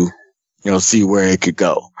want to, you know, see where it could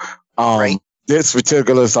go. Right. This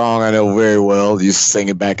particular song I know very well. Used to sing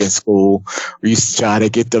it back in school. We used to try to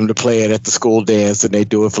get them to play it at the school dance, and they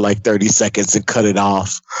do it for like 30 seconds and cut it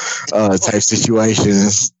off, type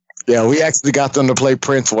situations. Yeah, we actually got them to play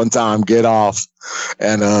Prince one time, Get Off.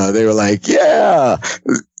 And they were like, yeah.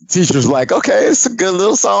 The teacher was like, okay, it's a good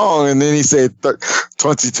little song. And then he said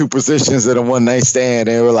 22 positions in a one night stand.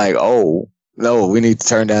 And they were like, oh, no, we need to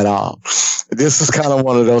turn that off. This is kind of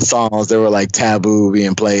one of those songs that were like taboo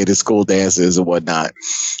being played at school dances and whatnot.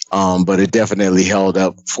 But it definitely held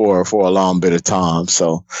up for a long bit of time.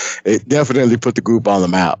 So it definitely put the group on the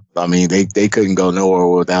map. I mean, they couldn't go nowhere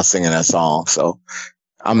without singing that song. So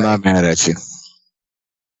I'm not mad at you.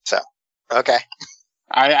 So, okay.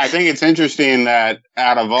 I think it's interesting that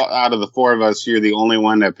out of the four of us, you're the only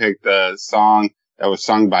one that picked a song that was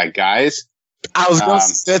sung by guys. I was going to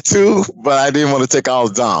say that too, but I didn't want to take all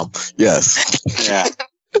Dom. Yes.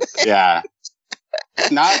 Yeah.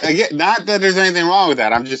 Not that there's anything wrong with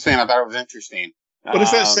that. I'm just saying I thought it was interesting. What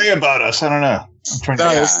does that say about us? I don't know. I'm trying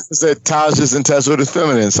to it's that Taj is in touch with his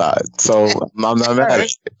feminine side, so I'm not mad at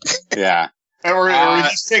it. Yeah. And we're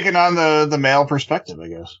just taking on the male perspective, I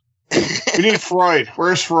guess. We need Freud.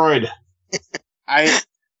 Where's Freud?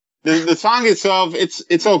 The song itself,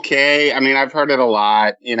 it's okay. I mean, I've heard it a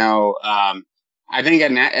lot, you know. I think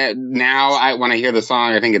now when I hear the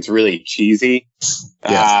song, I think it's really cheesy.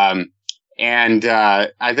 Yes.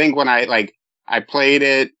 I think when I played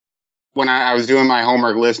it when I was doing my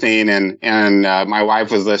homework listening and my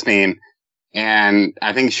wife was listening, and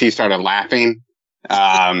I think she started laughing.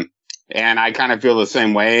 And I kind of feel the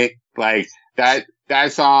same way. Like that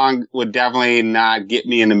song would definitely not get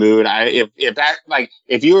me in the mood.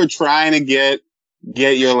 If you were trying to get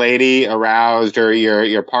your lady aroused or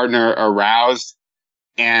your partner aroused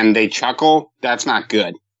and they chuckle, that's not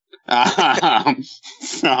good. Yeah.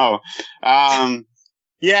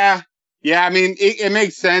 I mean, it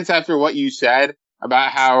makes sense after what you said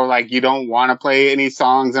about how like you don't want to play any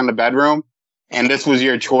songs in the bedroom. and this was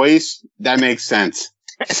your choice, that makes sense.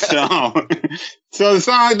 So, so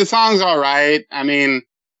the song's all right. I mean,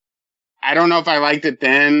 I don't know if I liked it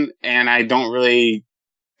then, and I don't really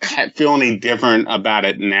feel any different about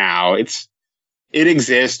it now. It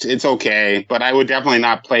exists. It's okay, but I would definitely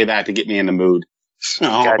not play that to get me in the mood.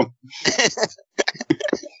 So.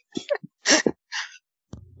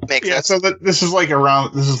 Makes Yeah, sense. so this is like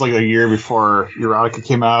a year before Erotica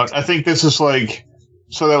came out. I think this is like,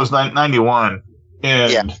 so that was 91,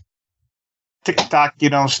 and Yeah. Tick Tock,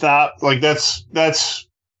 You Don't Stop. Like that's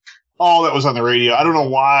all that was on the radio. I don't know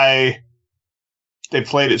why they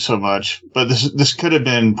played it so much, but this could have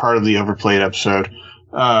been part of the overplayed episode.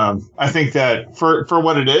 I think that for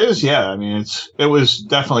what it is, yeah, I mean it was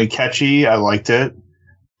definitely catchy. I liked it.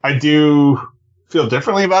 I do feel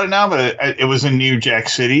differently about it now, but it was in New Jack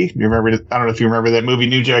City. You remember? I don't know if you remember that movie,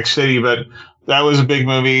 New Jack City, but that was a big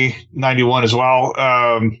movie, 91 as well.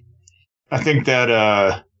 I think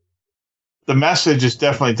that the message is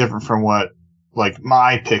definitely different from what like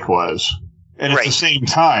my pick was, and it's the same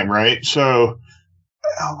time, right? So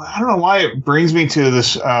I don't know why it brings me to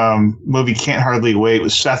this movie Can't Hardly Wait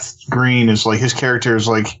with Seth Green. Is like his character is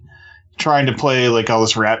like trying to play like all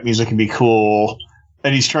this rap music and be cool,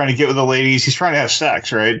 and he's trying to get with the ladies. He's trying to have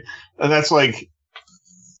sex, right? And that's like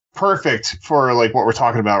perfect for like what we're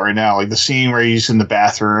talking about right now. Like the scene where he's in the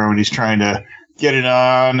bathroom and he's trying to get it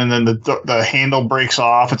on, and then the handle breaks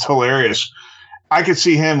off. It's hilarious. I could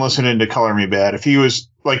see him listening to Color Me Bad if he was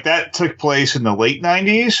like that. Took place in the late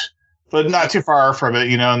 90s, but not too far from it,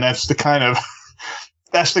 you know. And that's the kind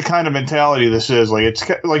of mentality this is. Like it's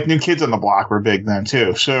like New Kids on the Block were big then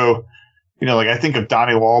too. So, you know, like I think of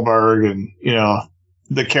Donnie Wahlberg and, you know,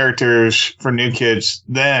 the characters for New Kids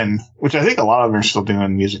then, which I think a lot of them are still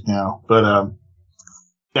doing music now. But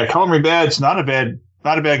yeah, Color Me Bad's not a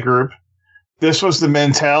bad group. This was the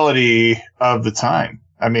mentality of the time.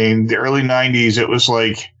 I mean, the early 90s, it was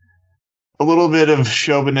like a little bit of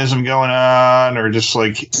chauvinism going on, or just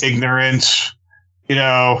like ignorance, you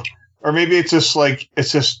know, or maybe it's just like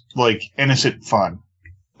innocent fun,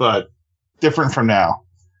 but different from now.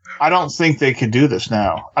 I don't think they could do this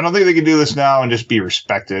now. I don't think they could do this now and just be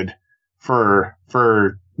respected for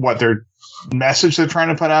what their message they're trying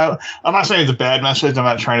to put out. I'm not saying it's a bad message. I'm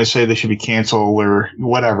not trying to say they should be canceled or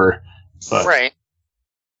whatever. But, right.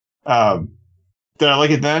 Did I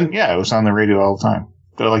like it then? Yeah, it was on the radio all the time.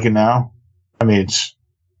 Did I like it now? I mean, it's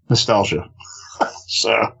nostalgia.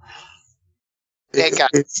 So. It's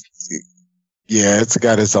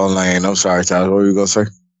got its own lane. I'm sorry, Tyler. What were you going to say?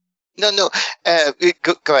 No.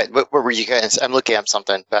 Go ahead. What were you guys? I'm looking at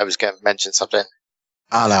something, but I was going to mention something.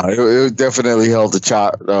 I don't know. It definitely held the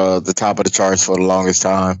top of the charts for the longest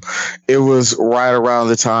time. It was right around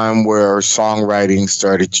the time where songwriting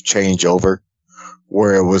started to change over,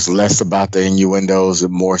 where it was less about the innuendos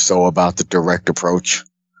and more so about the direct approach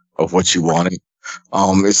of what you wanted.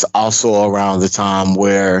 It's also around the time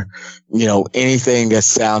where, you know, anything that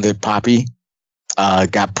sounded poppy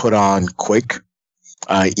got put on quick,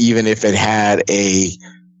 even if it had a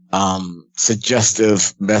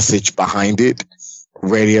suggestive message behind it.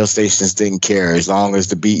 Radio stations didn't care. As long as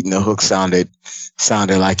the beat and the hook sounded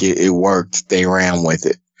like it worked, they ran with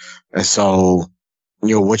it. And so,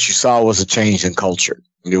 you know, what you saw was a change in culture.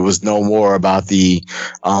 It was no more about the,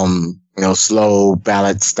 you know, slow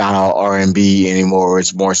ballad style R&B anymore.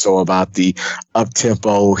 It's more so about the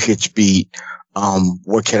up-tempo hitch beat.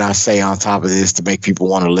 What can I say on top of this to make people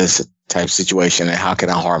want to listen type situation, and how can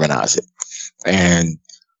I harmonize it? And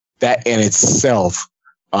that in itself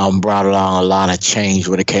brought along a lot of change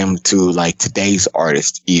when it came to like today's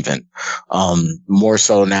artists, even more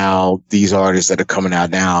so now. These artists that are coming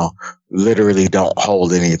out now literally don't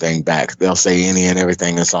hold anything back. They'll say any and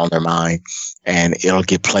everything that's on their mind, and it'll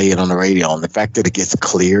get played on the radio. And the fact that it gets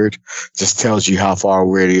cleared just tells you how far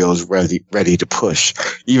radio is ready to push.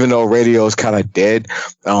 Even though radio is kind of dead,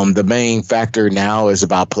 the main factor now is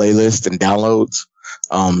about playlists and downloads.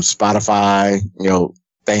 Spotify, you know,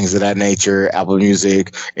 things of that nature, Apple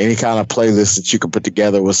Music, any kind of playlist that you can put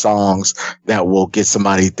together with songs that will get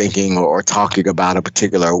somebody thinking or talking about a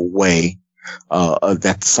particular way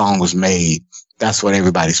that the song was made. That's what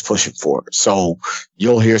everybody's pushing for. So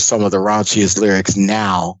you'll hear some of the raunchiest lyrics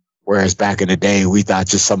now, whereas back in the day, we thought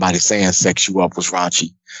just somebody saying sex you up was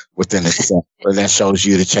raunchy within itself. But that shows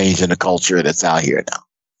you the change in the culture that's out here now.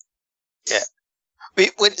 Yeah.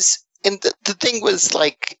 And the thing was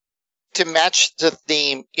like, to match the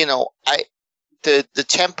theme, you know, the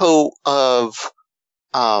tempo of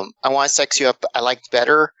I Want to Sex You Up, I liked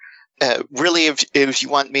better. Really, if you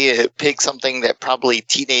want me to pick something that probably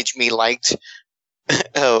teenage me liked,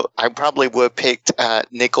 Oh, I probably would have picked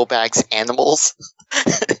Nickelback's "Animals,"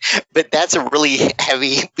 but that's a really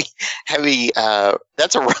heavy.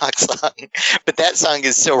 That's a rock song, but that song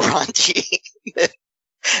is so raunchy,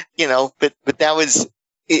 But that was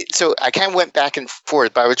it. So I kind of went back and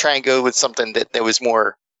forth, but I would try and go with something that was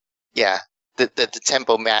more, yeah, that the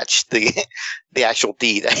tempo matched the the actual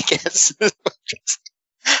beat, I guess.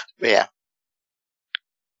 Yeah.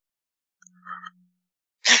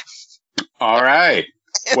 All right.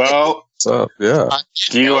 Well, So yeah,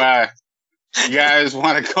 do you guys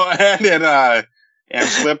want to go ahead and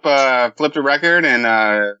flip the record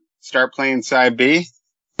and start playing side B?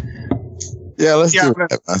 yeah. Let's Yeah, do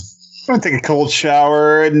that, man. I'm gonna take a cold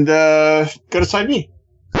shower and go to side B.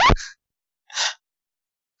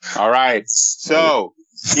 All right. So,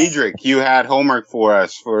 Diedrich, you had homework for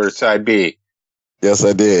us for side B. Yes,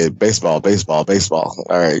 I did. Baseball. All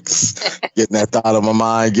right. Getting that thought of my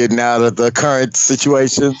mind, getting out of the current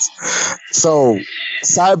situations. So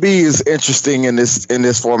side B is interesting in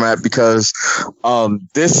this format because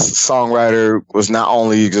this songwriter was not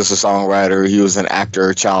only just a songwriter, he was an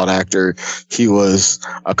actor, child actor, he was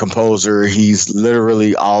a composer, he's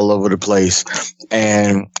literally all over the place.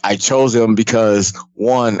 And I chose him because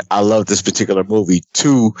one, I love this particular movie.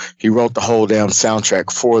 Two, he wrote the whole damn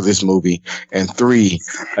soundtrack for this movie. And three,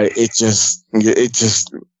 it just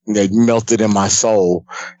melted in my soul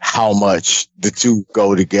how much the two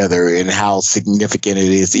go together and how significant it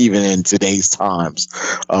is, even in today's times,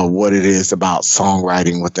 what it is about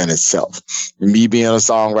songwriting within itself. Me being a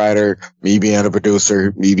songwriter, me being a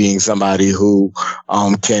producer, me being somebody who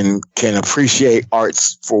can appreciate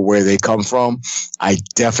arts for where they come from, I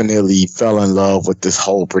definitely fell in love with this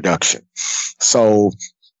whole production. So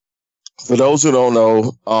for those who don't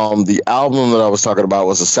know, the album that I was talking about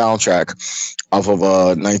was a soundtrack off of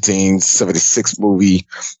a 1976 movie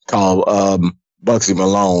called Bugsy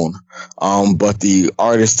Malone. But the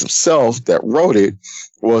artist himself that wrote it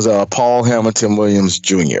was Paul Hamilton Williams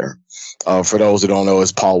Jr. For those who don't know,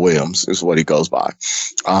 it's Paul Williams is what he goes by.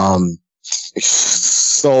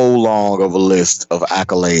 So long of a list of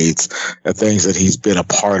accolades and things that he's been a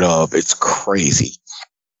part of. It's crazy.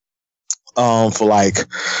 For like,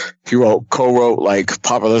 he co-wrote like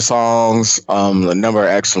popular songs, a number of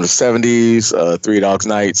acts from the 70s, Three Dogs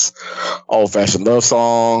Nights, Old Fashioned Love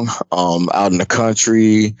Song, Out in the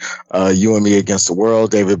Country, You and Me Against the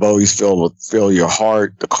World, David Bowie's Feel Your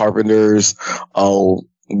Heart, The Carpenters,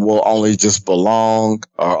 Will Only Just Belong,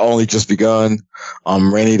 or Only Just Begun,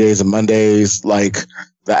 Rainy Days and Mondays. Like,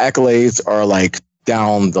 the accolades are like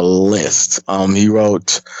down the list. He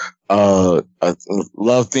wrote a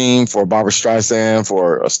love theme for Barbra Streisand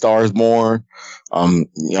for A Star Is Born.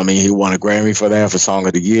 He won a Grammy for that for Song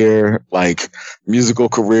of the Year. Like, musical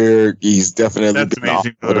career, he's definitely been all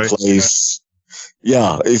over the place.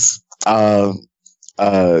 Yeah, it's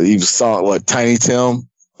he was song Tiny Tim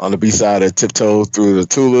on the B side of Tiptoe Through the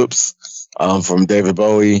Tulips from David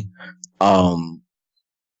Bowie.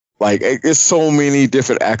 Like, it's so many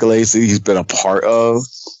different accolades that he's been a part of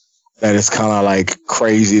that it's kind of like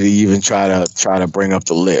crazy to even try to bring up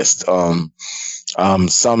the list.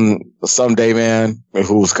 Someday Man,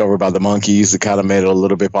 who was covered by the Monkees, it kind of made it a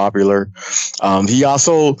little bit popular. He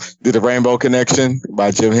also did the Rainbow Connection by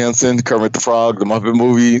Jim Henson, Kermit the Frog, the Muppet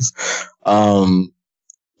movies,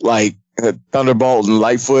 like Thunderbolt and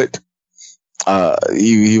Lightfoot.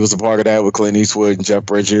 He was a part of that with Clint Eastwood and Jeff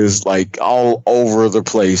Bridges, like all over the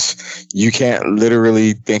place. You can't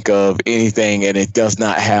literally think of anything and it does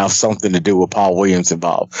not have something to do with Paul Williams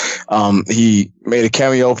involved. He made a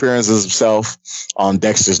cameo appearance as himself on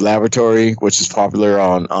Dexter's Laboratory, which is popular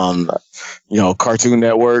on Cartoon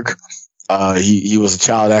Network. He was a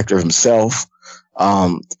child actor himself.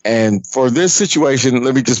 And for this situation,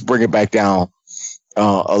 let me just bring it back down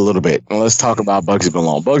a little bit. And let's talk about Bugsy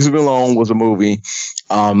Malone. Bugsy Malone was a movie,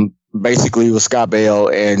 basically with Scott Baio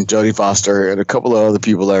and Jodie Foster and a couple of other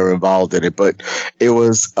people that were involved in it. But it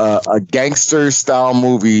was a gangster style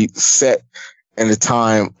movie set in a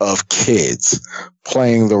time of kids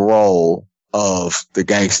playing the role of the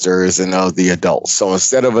gangsters and of the adults. So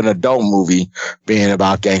instead of an adult movie being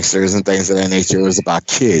about gangsters and things of that nature, it was about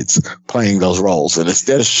kids playing those roles. And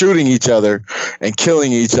instead of shooting each other and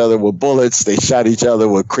killing each other with bullets, they shot each other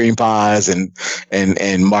with cream pies and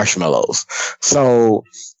marshmallows. So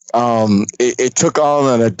it took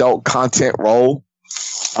on an adult content role,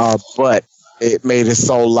 but it made it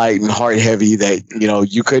so light and heart heavy that,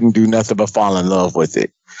 you couldn't do nothing but fall in love with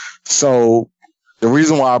it. So the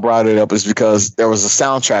reason why I brought it up is because there was a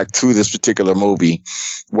soundtrack to this particular movie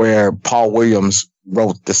where Paul Williams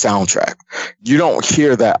wrote the soundtrack. You don't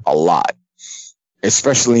hear that a lot.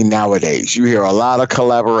 especially nowadays. You hear a lot of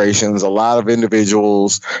collaborations, a lot of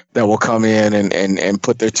individuals that will come in and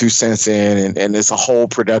put their 2 cents in, and it's a whole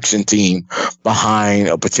production team behind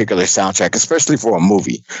a particular soundtrack, especially for a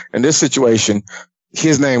movie. In this situation,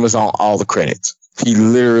 his name is on all the credits. He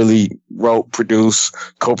literally wrote, produced,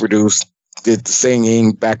 co-produced, did the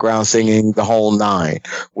singing, background singing, the whole nine,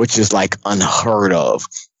 which is like unheard of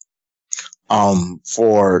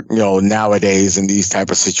for, nowadays in these type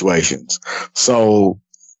of situations. So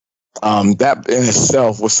that in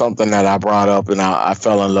itself was something that I brought up, and I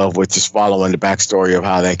fell in love with, just following the backstory of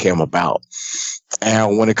how that came about.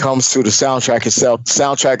 And when it comes to the soundtrack itself, the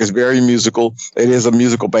soundtrack is very musical. It is a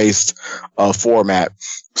musical based format.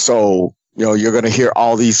 So, you're going to hear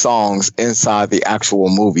all these songs inside the actual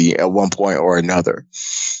movie at one point or another.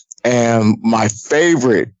 And my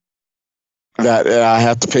favorite that I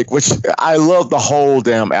have to pick, which I love the whole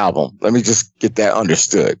damn album. Let me just get that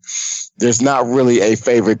understood. There's not really a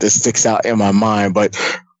favorite that sticks out in my mind, but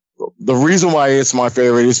the reason why it's my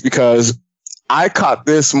favorite is because I caught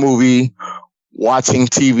this movie watching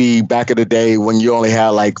TV back in the day when you only had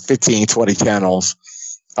like 15, 20 channels.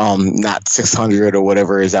 Not 600 or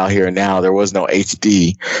whatever is out here now. There was no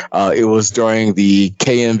HD. It was during the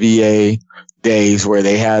KMVA days where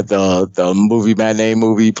they had the movie matinee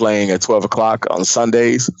movie playing at 12 o'clock on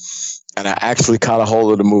Sundays. And I actually caught a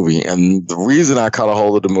hold of the movie. And the reason I caught a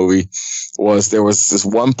hold of the movie was there was this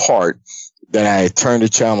one part that I had turned the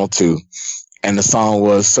channel to, and the song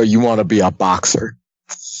was "So You Want to Be a Boxer."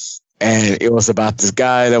 And it was about this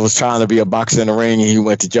guy that was trying to be a boxer in the ring, and he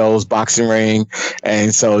went to Joe's boxing ring.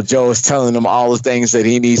 And so Joe is telling him all the things that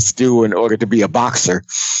he needs to do in order to be a boxer.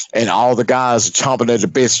 And all the guys are chomping at the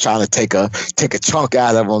bits, trying to take a chunk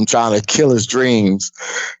out of him, trying to kill his dreams.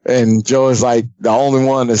 And Joe is like the only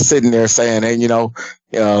one that's sitting there saying, hey,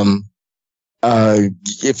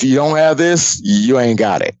 if you don't have this, you ain't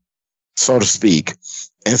got it, so to speak.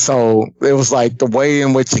 And so it was like the way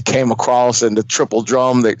in which it came across, and the triple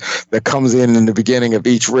drum that comes in the beginning of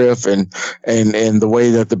each riff, and the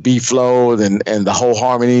way that the beat flowed, and the whole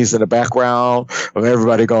harmonies in the background of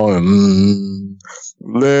everybody going,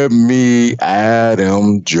 let me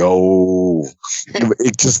Adam Joe.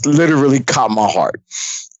 It just literally caught my heart.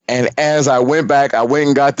 And as I went back, I went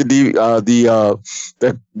and got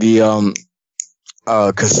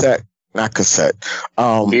cassette, not cassette,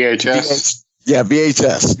 VHS.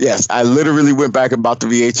 VHS. Yes, I literally went back and bought the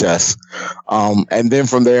VHS, and then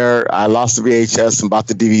from there I lost the VHS and bought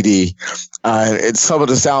the DVD. And some of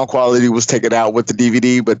the sound quality was taken out with the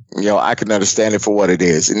DVD, but I can understand it for what it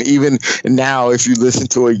is. And even now, if you listen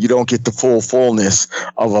to it, you don't get the fullness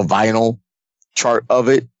of a vinyl chart of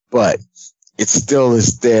it, but it still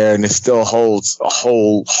is there, and it still holds a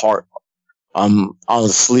whole heart on the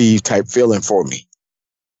sleeve type feeling for me.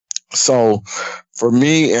 So for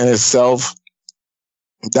me in itself,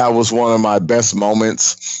 that was one of my best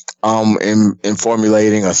moments in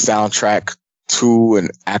formulating a soundtrack to an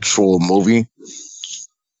actual movie.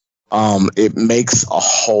 It makes a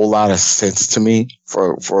whole lot of sense to me,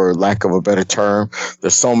 for lack of a better term.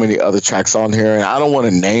 There's so many other tracks on here, and I don't want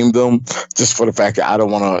to name them just for the fact that I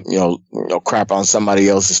don't want to, crap on somebody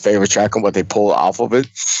else's favorite track and what they pull off of it.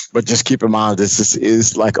 But just keep in mind, this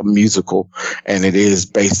is like a musical, and it is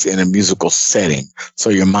based in a musical setting. So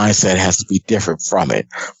your mindset has to be different from it.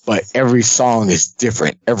 But every song is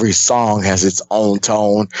different. Every song has its own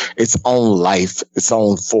tone, its own life, its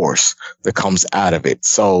own force that comes out of it.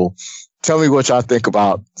 So tell me what y'all think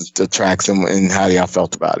about the tracks and how y'all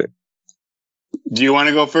felt about it. Do you want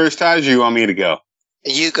to go first, Taj, or do you want me to go?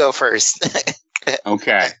 You go first.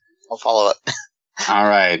 Okay. I'll follow up. All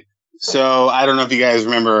right. So I don't know if you guys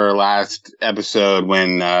remember our last episode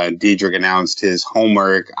when Diedrich announced his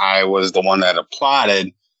homework. I was the one that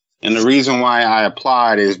applauded. And the reason why I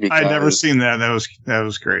applaud is because I'd never seen that. That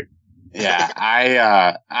was great. Yeah,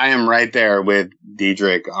 I am right there with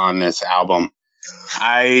Diedrich on this album.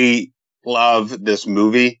 I love this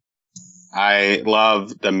movie. I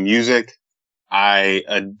love the music. I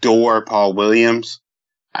adore Paul Williams.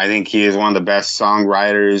 I think he is one of the best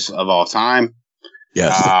songwriters of all time.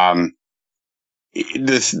 Yes.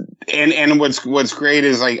 And what's great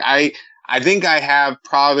is like I think I have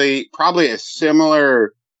probably a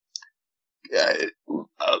similar.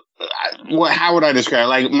 How would I describe it?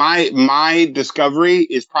 Like my discovery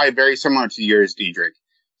is probably very similar to yours, Diedrich.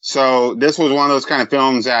 So this was one of those kind of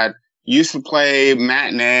films that used to play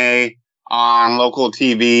matinee on local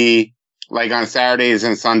TV, like on Saturdays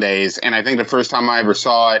and Sundays. And I think the first time I ever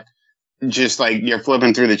saw it, just like you're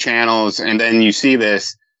flipping through the channels and then you see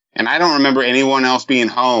this. And I don't remember anyone else being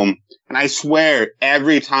home. And I swear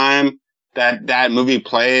every time that movie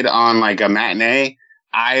played on like a matinee,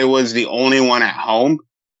 I was the only one at home,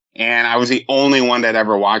 and I was the only one that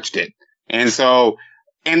ever watched it. And so,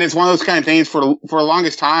 and it's one of those kind of things for the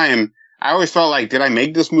longest time, I always felt like, did I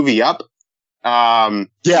make this movie up? Yeah.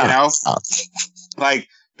 You know, like,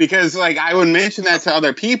 because like I would mention that to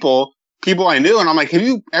other people I knew, and I'm like, have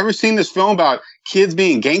you ever seen this film about kids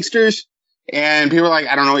being gangsters? And people are like,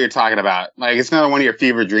 I don't know what you're talking about. Like, it's not one of your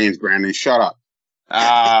fever dreams, Brandon. Shut up.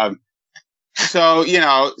 So, you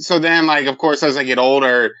know, so then like, of course, as I get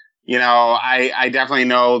older, you know, I definitely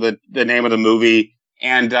know the name of the movie.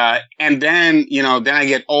 And then, you know, then I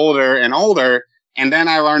get older and older, and then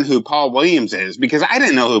I learned who Paul Williams is, because I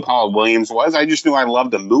didn't know who Paul Williams was. I just knew I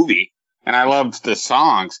loved the movie and I loved the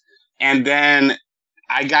songs. And then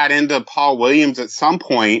I got into Paul Williams at some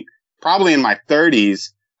point, probably in my 30s,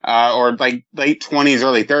 or like late 20s,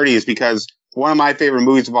 early 30s, because one of my favorite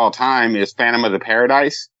movies of all time is Phantom of the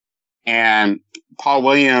Paradise. And Paul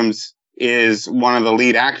Williams is one of the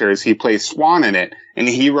lead actors. He plays Swan in it, and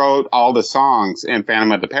he wrote all the songs in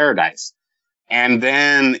Phantom of the Paradise. And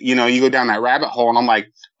then, you know, you go down that rabbit hole, and I'm like,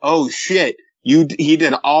 oh shit, he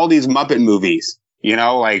did all these Muppet movies, you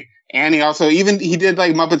know, like, and he did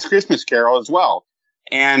like Muppets Christmas Carol as well.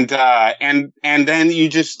 And then you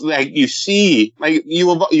just like, you see, like,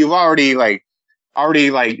 you've already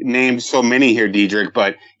named so many here, Diedrich,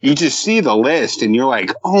 but you just see the list and you're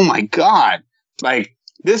like, oh my God, like,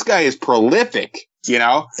 this guy is prolific, you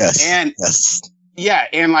know? Yes. And yes. Yeah,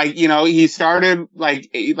 and like, you know, he started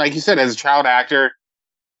like you said, as a child actor,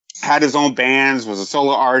 had his own bands, was a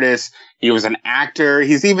solo artist. He was an actor.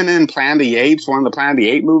 He's even in Planet of the Apes, one of the Planet of the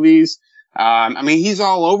Apes movies. I mean, he's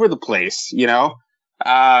all over the place, you know?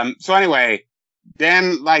 So anyway,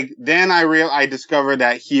 then I discovered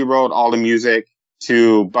that he wrote all the music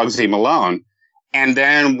to Bugsy Malone. And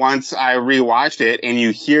then once I rewatched it, and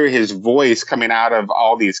you hear his voice coming out of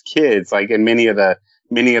all these kids, like in many of the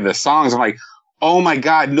songs, I'm like, oh my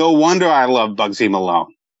God, no wonder I love Bugsy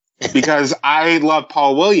Malone, because I love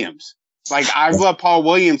Paul Williams. Like, I've loved Paul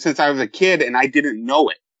Williams since I was a kid, and I didn't know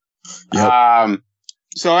it. Yep.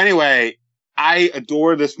 So anyway, I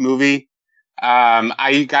adore this movie.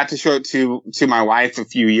 I got to show it to my wife a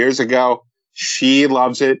few years ago. She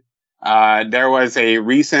loves it. There was a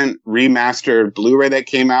recent remastered Blu-ray that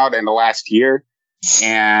came out in the last year,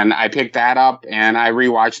 and I picked that up, and I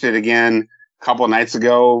rewatched it again a couple of nights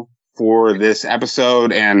ago for this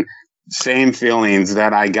episode, and same feelings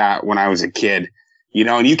that I got when I was a kid, you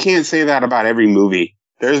know, and you can't say that about every movie.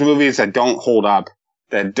 There's movies that don't hold up,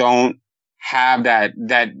 that don't have that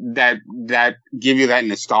give you that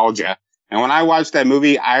nostalgia. And when I watched that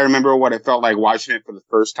movie, I remember what it felt like watching it for the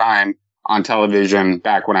first time on television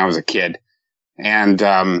back when I was a kid. And,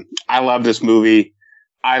 I love this movie.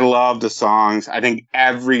 I love the songs. I think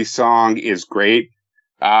every song is great.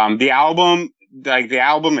 The album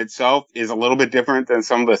itself is a little bit different than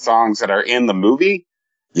some of the songs that are in the movie.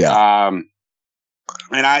 Yeah.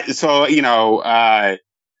 But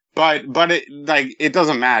it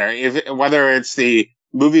doesn't matter whether it's the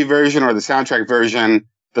movie version or the soundtrack version,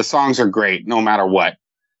 the songs are great no matter what.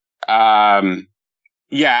 Yeah,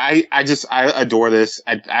 I adore this.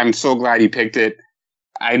 I'm so glad you picked it.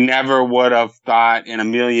 I never would have thought in a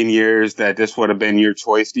million years that this would have been your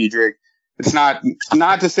choice, Diedrich. It's not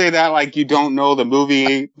to say that like you don't know the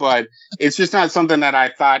movie, but it's just not something that I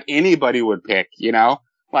thought anybody would pick, you know?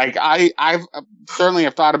 Like I've certainly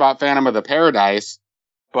have thought about Phantom of the Paradise,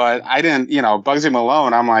 but I didn't, you know, Bugsy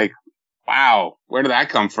Malone, I'm like, wow, where did that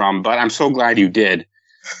come from? But I'm so glad you did.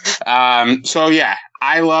 So yeah,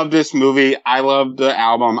 I love this movie. I love the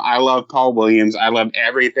album. I love Paul Williams. I love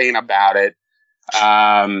everything about it.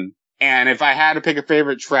 And if I had to pick a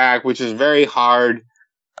favorite track, which is very hard,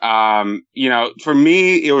 you know, for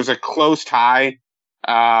me, it was a close tie.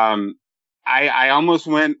 I almost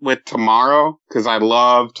went with Tomorrow because I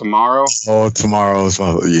love Tomorrow. Oh, Tomorrow's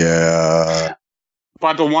yeah.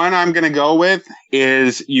 But the one I'm going to go with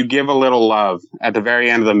is You Give a Little Love at the very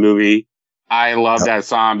end of the movie. I love that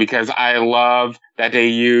song because I love that they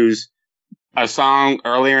use a song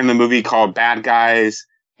earlier in the movie called Bad Guys,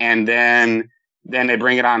 and then they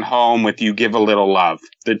bring it on home with You Give a Little Love.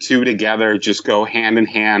 The two together just go hand in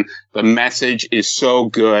hand. The message is so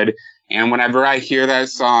good. And whenever I hear that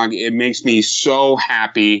song, it makes me so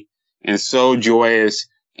happy and so joyous.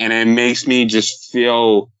 And it makes me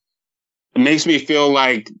feel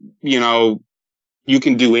like, you know, you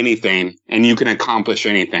can do anything and you can accomplish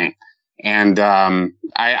anything. And,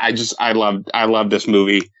 I love this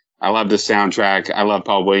movie. I love the soundtrack. I love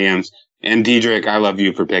Paul Williams. And Diedrich, I love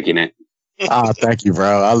you for picking it. Thank you,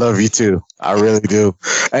 bro. I love you too. I really do.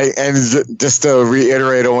 And just to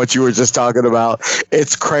reiterate on what you were just talking about,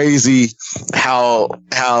 it's crazy how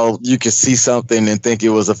you can see something and think it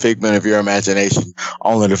was a figment of your imagination,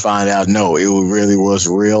 only to find out no, it really was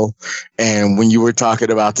real. And when you were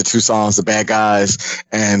talking about the two songs, "The Bad Guys"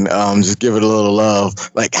 and "Just Give It a Little Love,"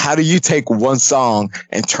 like how do you take one song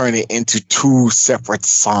and turn it into two separate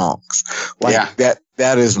songs? Like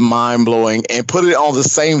that is mind blowing, and put it on the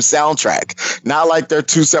same soundtrack. Not like they're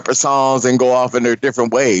two separate songs and go off in their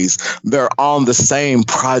different ways. They're on the same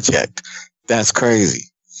project. That's crazy.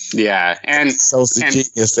 Yeah, and so it's the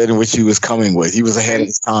genius in which he was coming with. He was ahead of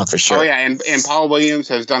his time for sure. Oh yeah, and Paul Williams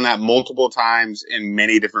has done that multiple times in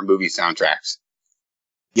many different movie soundtracks.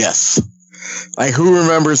 Yes, like who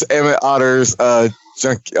remembers Emmett Otter's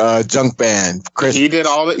junk band? Chris. He did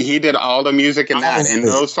all the music in that, and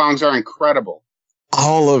those songs are incredible.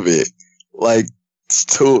 All of it, like it's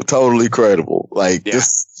totally credible. Like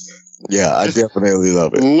this, I definitely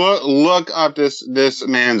love it. Look up this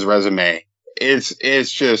man's resume.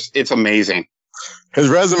 It's amazing. His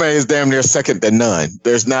resume is damn near second to none.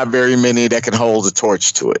 There's not very many that can hold a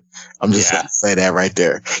torch to it. I'm just going to say that right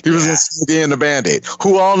there. He was in Smokey and the Bandit.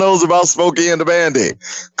 Who all knows about Smokey and the Bandit?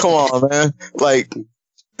 Come on, man. Like,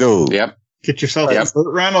 dude. Yep. Get yourself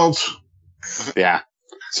Burt Reynolds. Yeah.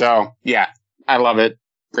 So, yeah. I love it.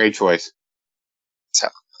 Great choice.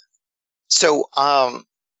 So,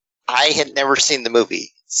 I had never seen the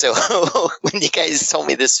movie. So when you guys told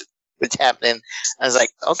me this was happening, I was like,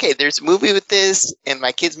 okay, there's a movie with this, and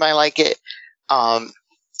my kids might like it.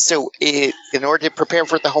 So in order to prepare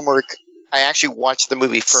for the homework, I actually watched the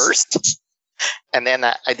movie first, and then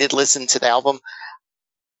I did listen to the album.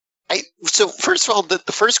 So first of all, the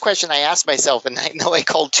first question I asked myself, and I know I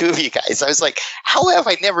called two of you guys, I was like, how have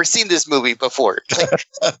I never seen this movie before?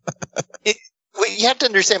 Like, well, you have to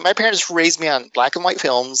understand, my parents raised me on black and white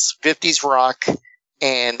films, 50s rock,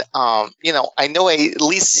 and, I know I at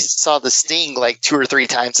least saw The Sting like 2 or 3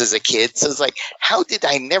 times as a kid, so it's like, how did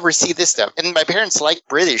I never see this stuff? And my parents like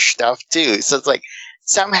British stuff too, so it's like,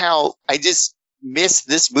 somehow I just missed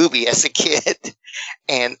this movie as a kid,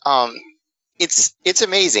 and it's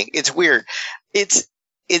amazing. It's weird. It's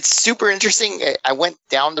super interesting. I went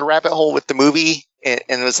down the rabbit hole with the movie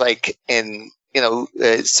and was like,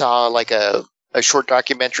 saw like a short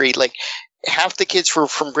documentary. Like half the kids were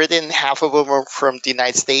from Britain, half of them were from the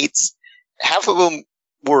United States. Half of them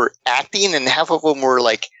were acting, and half of them were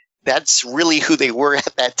like, that's really who they were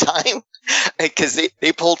at that time. Because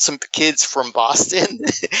they pulled some kids from Boston.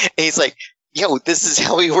 And he's like, yo, this is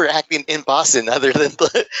how we were acting in Boston, other than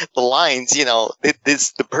the lines,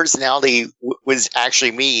 the personality was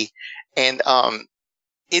actually me. And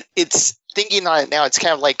it's thinking on it now, it's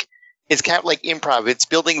kind of like improv. It's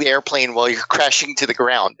building the airplane while you're crashing to the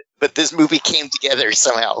ground. But this movie came together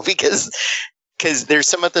somehow because there's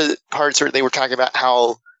some of the parts where they were talking about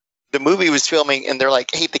how the movie was filming, and they're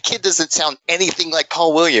like, hey, the kid doesn't sound anything like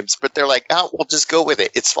Paul Williams, but they're like, oh, we'll just go with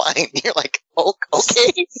it. It's fine. You're like, oh,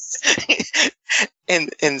 okay.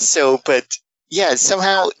 and so, but yeah,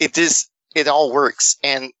 somehow it all works.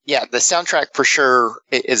 And yeah, the soundtrack for sure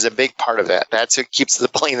is a big part of that. That's what keeps the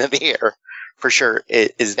plane in the air for sure,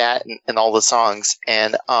 is that and all the songs.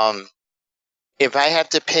 And if I had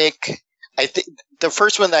to pick, I think the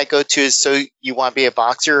first one that I go to is So You Want to Be a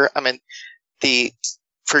Boxer. I mean,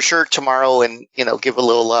 for sure, Tomorrow and Give a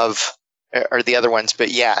Little Love are the other ones, but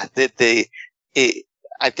yeah,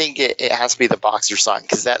 I think it has to be the Boxer song,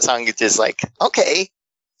 because that song is just like, okay,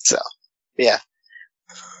 so yeah.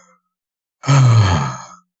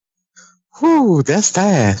 Whew, that's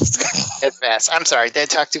fast. That's fast. I'm sorry, did I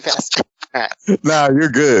talk too fast? All right. No, you're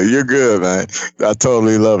good. You're good, man. I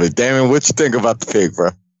totally love it. Damon, what you think about the pick,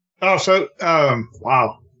 bro? Oh, so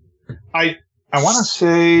wow. I want to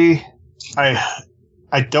say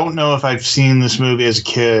I don't know if I've seen this movie as a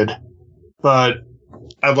kid, but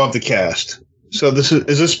I love the cast. So is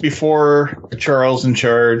this before Charles in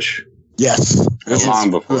Charge? Yes.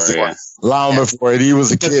 Long before, yeah. Long before it. He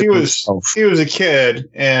was a kid. He was a kid,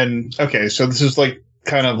 and okay, so this is like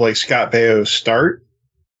kind of like Scott Baio's start?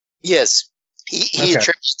 Yes. He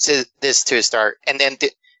attributes this to his start. And then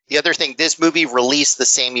the other thing, this movie released the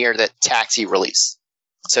same year that Taxi released.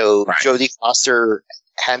 So Jodie Foster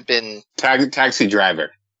had been Taxi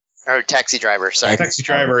Driver. Or Taxi Driver, sorry. Taxi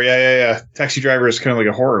Driver, yeah. Taxi Driver is kind of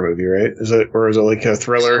like a horror movie, right? Is it like a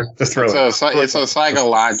thriller? A thriller. It's a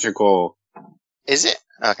psychological. Is it?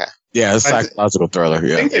 Okay. Yeah, it's a psychological thriller.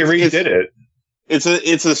 Yeah, I think they redid it. It's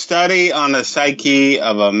a study on the psyche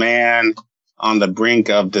of a man on the brink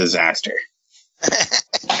of disaster.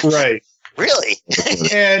 Right. Really?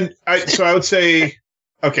 And I would say,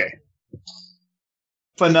 okay,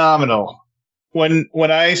 phenomenal.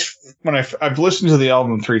 I've listened to the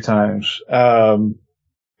album 3 times.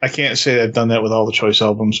 I can't say that I've done that with all the Choice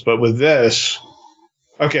albums, but with this,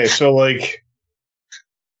 okay, so like,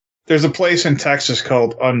 there's a place in Texas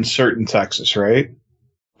called Uncertain Texas, right?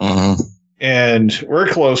 Mm-hmm. And we're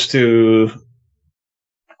close to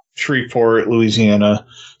Shreveport, Louisiana.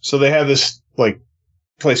 So they have this like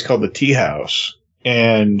place called the Tea House.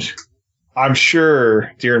 And I'm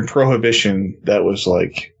sure during Prohibition, that was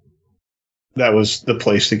the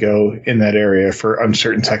place to go in that area for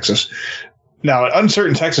Uncertain Texas. Now,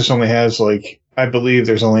 Uncertain Texas only has I believe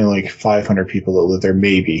there's only 500 people that live there,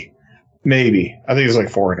 maybe. I think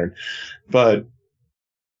it's 400. But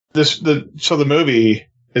the movie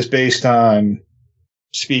is based on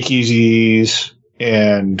speakeasies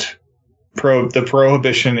and the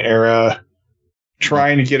Prohibition era,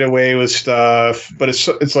 trying to get away with stuff, but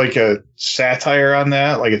it's like a satire on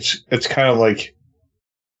that. It's kind of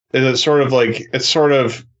it's sort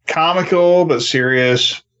of comical but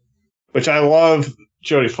serious, which I love.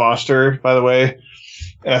 Jodie Foster, by the way,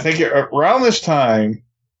 and I think around this time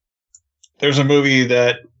there's a movie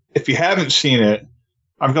that, if you haven't seen it,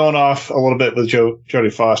 I'm going off a little bit with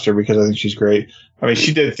Jodie Foster because I think she's great. I mean,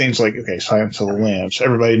 she did things like Silence of the Lambs.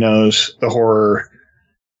 Everybody knows the horror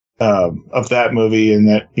of that movie, and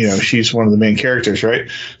that she's one of the main characters, right?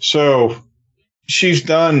 So she's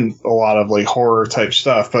done a lot of horror type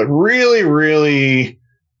stuff, but really, really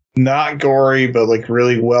not gory, but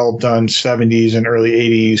really well done 70s and early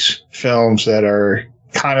 80s films that are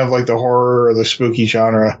kind of like the horror or the spooky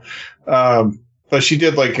genre. But she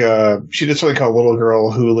did something called Little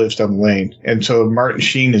Girl Who Lives Down the Lane, and so Martin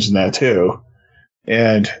Sheen is in that too,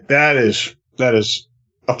 and that is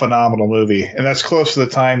a phenomenal movie, and that's close to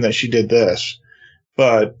the time that she did this.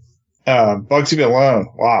 But Bugsy Malone,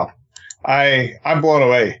 wow, I'm blown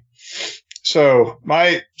away. So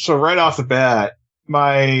right off the bat,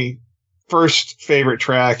 my first favorite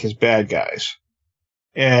track is Bad Guys,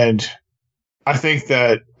 and I think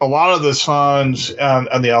that a lot of the songs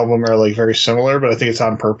on the album are very similar, but I think it's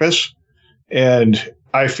on purpose. And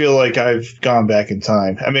I feel like I've gone back in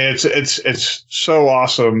time. I mean, it's so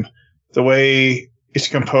awesome the way it's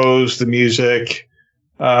composed, the music,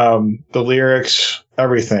 the lyrics,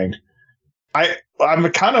 everything.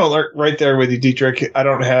 I'm kind of right there with you, Dietrich. I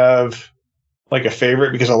don't have a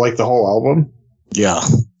favorite because I like the whole album. Yeah.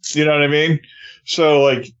 You know what I mean?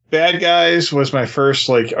 So Bad Guys was my first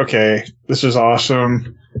okay, this is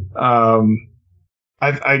awesome. I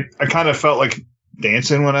kind of felt like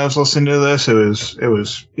dancing when I was listening to this. It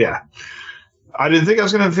was yeah. I didn't think I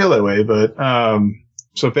was gonna feel that way, but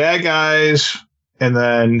so Bad Guys, and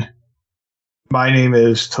then My Name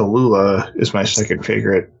Is Tallulah is my second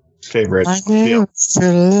favorite. My name is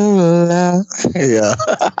Tallulah. Yeah.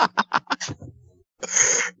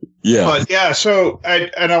 Yeah. But yeah, so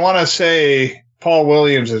I want to say Paul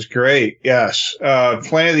Williams is great. Yes.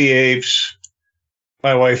 Planet of the Apes.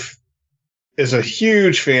 My wife is a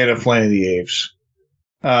huge fan of Planet of the Apes.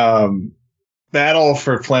 Battle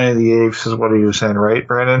for Planet of the Apes is what he was saying, right,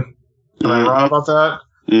 Brandon? Am I wrong about that?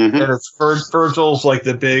 Mm-hmm. And it's Virgil's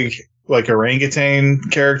the big orangutan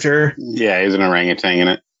character. Yeah, he's an orangutan in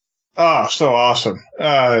it. Oh, so awesome.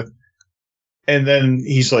 And then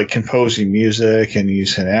he's composing music, and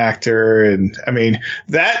he's an actor. And I mean,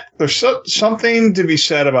 there's something to be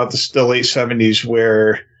said about the late 70s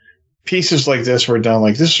where pieces like this were done.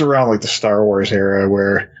 This is around the Star Wars era,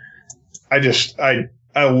 where I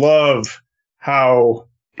love how,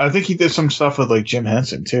 I think he did some stuff with Jim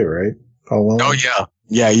Henson too, right? Paul Williams? Oh yeah.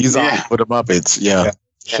 Yeah, he's on with the Muppets. Yeah.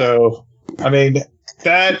 So, I mean,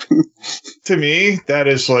 that, to me, that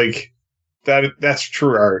is that's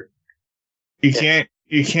true art. You can't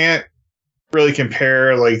really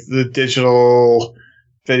compare the digital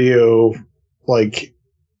video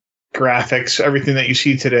graphics, everything that you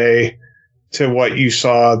see today, to what you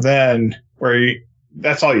saw then, where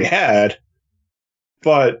that's all you had.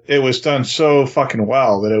 But it was done so fucking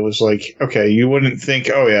well that it was okay, you wouldn't think,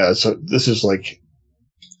 oh yeah, so this is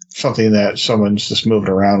something that someone's just moving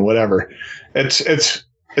around, whatever. It's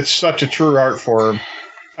such a true art form.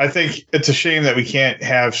 I think it's a shame that we can't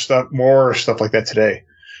have more stuff like that today.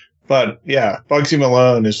 But yeah, Bugsy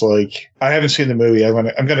Malone is I haven't seen the movie.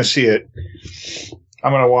 I'm gonna see it.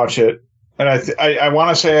 I'm gonna watch it, and I want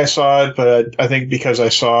to say I saw it, but I think because I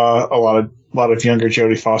saw a lot of younger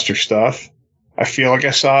Jodie Foster stuff, I feel like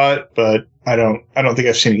I saw it, but I don't think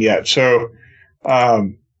I've seen it yet. So,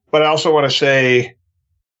 but I also want to say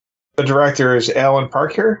the director is Alan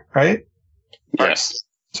Parker, right? Yes.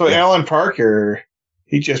 So yes. Alan Parker,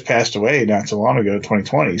 he just passed away not so long ago,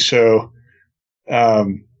 2020. So,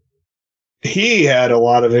 he had a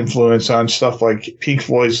lot of influence on stuff like Pink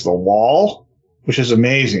Floyd's The Wall, which is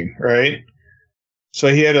amazing, right? So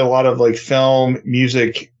he had a lot of like film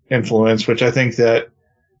music influence, which I think that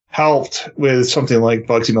helped with something like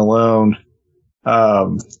Bugsy Malone. I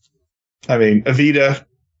mean, Evita.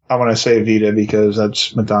 I want to say Evita because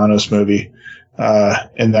that's Madonna's movie,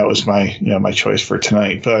 and that was my my choice for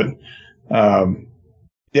tonight. But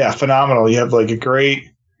yeah, phenomenal. You have like a great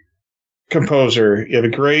composer, you have a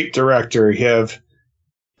great director, you have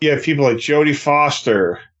people like Jodie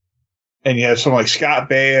Foster, and you have someone like Scott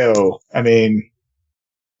Baio. I mean,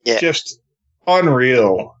 just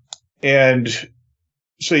unreal. And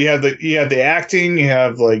so you have the acting, you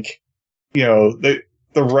have like the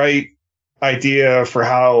right idea for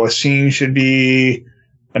how a scene should be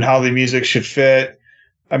and how the music should fit.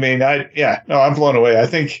 I mean, I'm blown away. I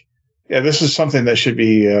think this is something that should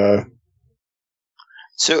be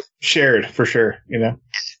so shared for sure.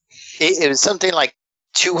 It was something like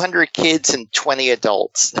 200 kids and 20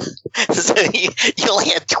 adults. So you only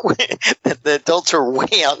had the adults are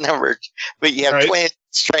way outnumbered, but you have 20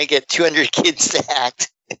 trying to get 200 kids to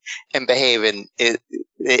act and behave, and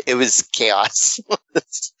it was chaos.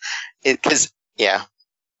 Because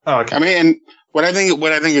Oh, okay. I mean, and what I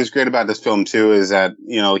think is great about this film too is that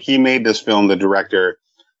he made this film, the director,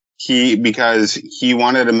 because he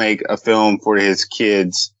wanted to make a film for his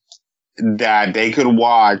kids that they could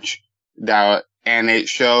watch, and it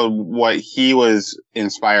showed what he was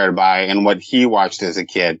inspired by and what he watched as a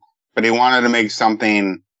kid. But he wanted to make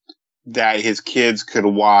something that his kids could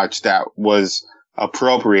watch that was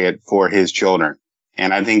appropriate for his children.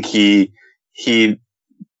 And I think he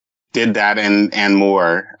did that and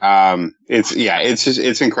more.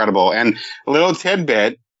 It's incredible. And a little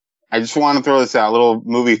tidbit, I just want to throw this out, a little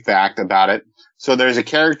movie fact about it. So there's a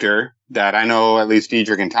character that I know at least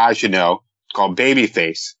Diedrich and Ty should know called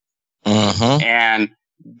Babyface. Uh-huh. And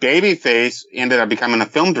Babyface ended up becoming a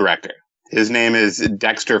film director. His name is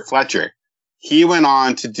Dexter Fletcher. He went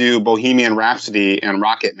on to do Bohemian Rhapsody and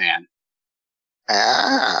Rocket Man.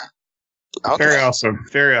 Ah. Okay. Very awesome.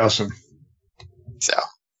 Very awesome. So.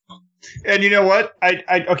 And you know what?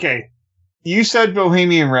 Okay. You said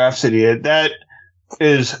Bohemian Rhapsody. That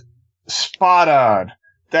is spot on.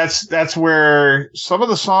 That's where some of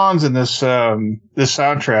the songs in this this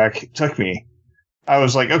soundtrack took me. I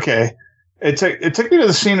was like, okay, it took me to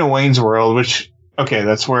the scene of Wayne's World, which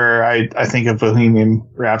that's where I think of Bohemian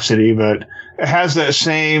Rhapsody, but it has that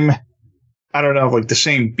same, I don't know, like the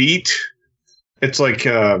same beat. It's like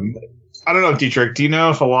I don't know, Dietrich, do you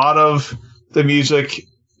know if a lot of the music,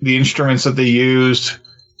 the instruments that they used,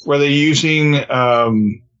 were they using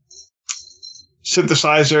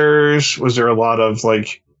synthesizers? Was there a lot of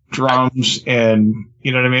like drums and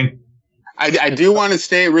you know what I mean? I do want to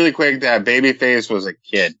state really quick that Babyface was a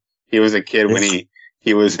kid. He was a kid when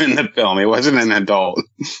he was in the film. He wasn't an adult.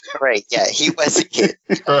 Right. Yeah, he was a kid.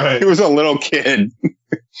 Right. He was a little kid.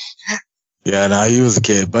 Yeah, no, he was a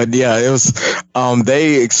kid. But yeah, it was,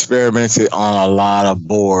 they experimented on a lot of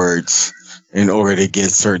boards in order to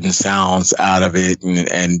get certain sounds out of it,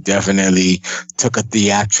 and definitely took a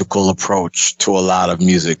theatrical approach to a lot of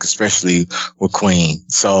music, especially with Queen.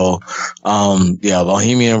 So,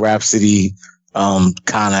 Bohemian Rhapsody, kind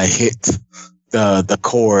of hit the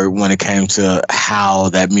chord when it came to how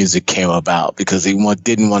that music came about, because he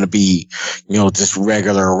didn't want to be, just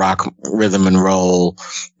regular rock rhythm and roll,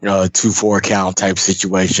 2/4 count type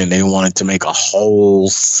situation. They wanted to make a whole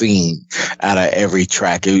scene out of every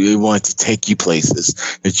track. It wanted to take you places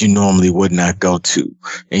that you normally would not go to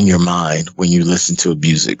in your mind when you listen to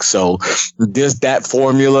music. So that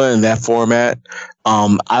formula and that format,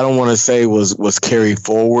 I don't want to say was carried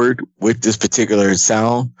forward with this particular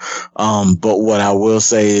sound. But what I will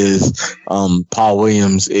say is, Paul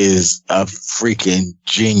Williams is a freaking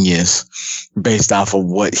genius based off of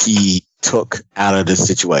what he took out of this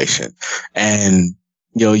situation. And,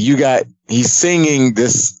 he's singing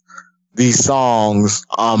these songs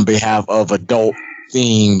on behalf of adult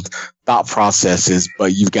themed thought processes,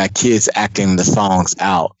 but you've got kids acting the songs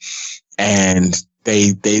out, and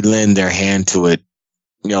they lend their hand to it,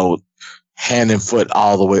 hand and foot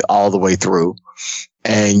all the way through.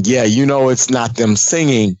 And it's not them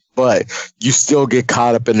singing, but you still get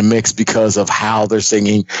caught up in the mix because of how they're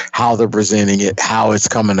singing, how they're presenting it, how it's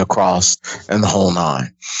coming across, and the whole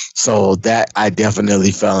nine. So that I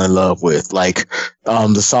definitely fell in love with. Like,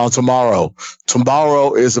 the song Tomorrow.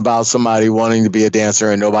 Tomorrow is about somebody wanting to be a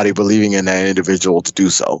dancer and nobody believing in that individual to do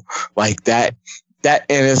so. Like that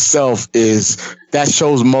in itself is that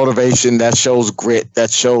shows motivation. That shows grit.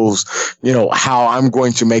 That shows, how I'm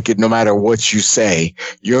going to make it no matter what you say.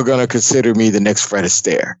 You're going to consider me the next Fred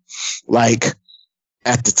Astaire. Like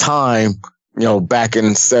at the time, back in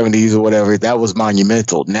the 70s or whatever, that was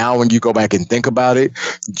monumental. Now, when you go back and think about it,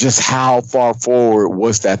 just how far forward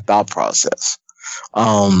was that thought process?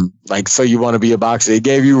 So you want to be a boxer. It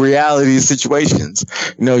gave you reality situations.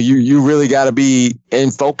 You really got to be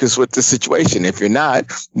in focus with the situation. If you're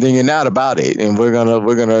not, then you're not about it. And we're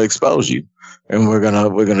going to expose you, and we're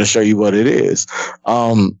going to show you what it is.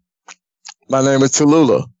 My name is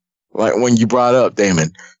Tallulah. Like when you brought up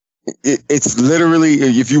Damon, it's literally,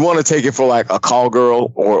 if you want to take it for like a call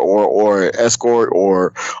girl or escort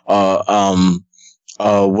or,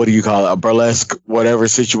 what do you call it? A burlesque, whatever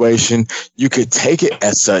situation, you could take it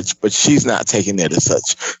as such, but she's not taking it as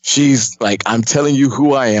such. She's like, I'm telling you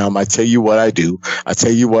who I am. I tell you what I do. I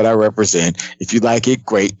tell you what I represent. If you like it,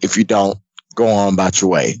 great. If you don't, go on about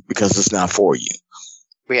your way because it's not for you.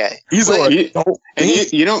 Yeah.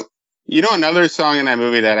 Another song in that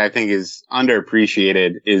movie that I think is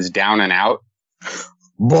underappreciated is Down and Out.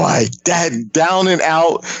 Boy, that Down and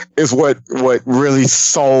Out is what really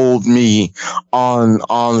sold me on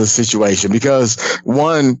the situation, because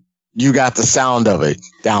one, you got the sound of it.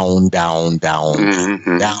 Down, down, down,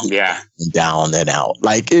 Mm-hmm. down, Yeah. down and out.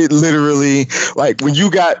 Like it literally, like when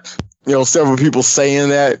you got, several people saying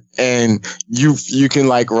that and you can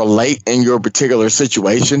like relate in your particular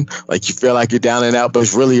situation, like you feel like you're down and out, but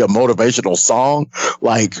it's really a motivational song.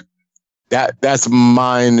 Like that's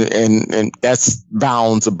mine, and that's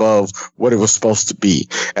bounds above what it was supposed to be.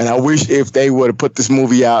 And I wish if they would have put this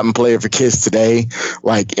movie out and play it for kids today,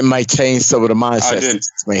 like it might change some of the mindsets it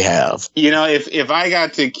may have. If I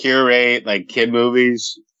got to curate like kid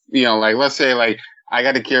movies, like let's say like I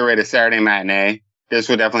got to curate a Saturday matinee, this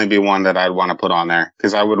would definitely be one that I'd want to put on there,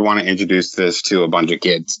 because I would want to introduce this to a bunch of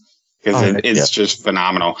kids, because it's just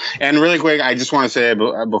phenomenal. And really quick, I just want to say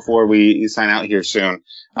before we sign out here soon,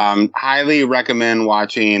 highly recommend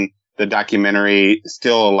watching the documentary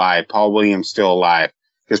Still Alive, Paul Williams Still Alive,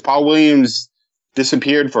 because Paul Williams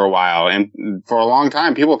disappeared for a while, and for a long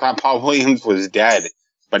time people thought Paul Williams was dead,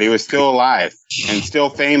 but he was still alive and still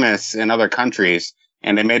famous in other countries,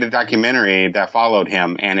 and they made a documentary that followed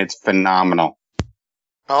him, and it's phenomenal.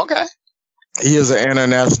 Okay. He is an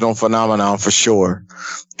international phenomenon for sure.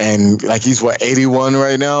 And like he's 81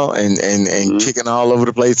 right now and kicking all over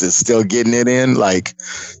the place and still getting it in. Like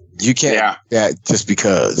you can't do that just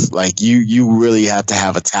because. Like you really have to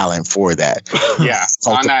have a talent for that. Yeah.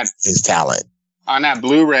 On that his talent. On that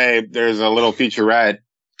Blu-ray, there's a little featurette,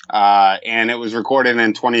 and it was recorded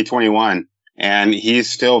in 2021, and he's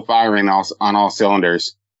still firing on all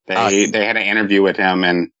cylinders. They had an interview with him,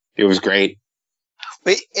 and it was great.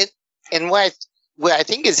 And what I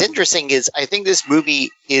think is interesting is I think this movie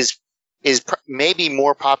is maybe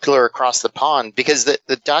more popular across the pond, because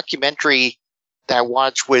the documentary that I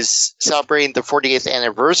watched was celebrating the 40th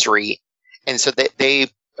anniversary, and so they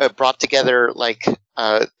brought together like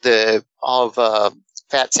all of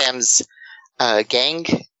Fat Sam's gang,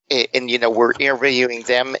 and we're interviewing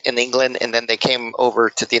them in England, and then they came over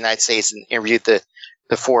to the United States and interviewed the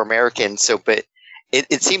four Americans. So, but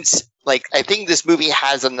it seems like I think this movie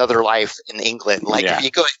has another life in England. Like if you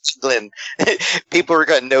go to England, people are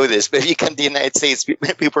going to know this, but if you come to the United States,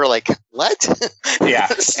 people are like, "What?" Yeah,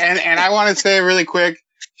 and I want to say really quick,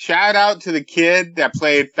 shout out to the kid that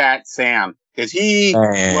played Fat Sam, because he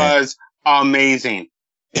was amazing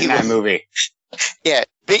in that movie. Yeah,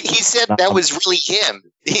 but he said that was really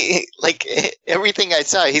him. Like everything I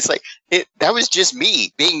saw, he's like, that was just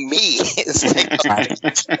me being me. It's like,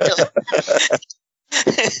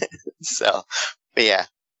 so, but yeah.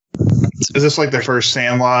 Is this like the first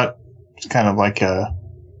Sandlot? It's kind of like a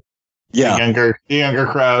younger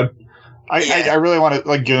crowd. I really want to,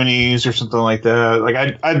 like Goonies or something like that.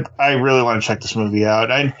 Like I really want to check this movie out.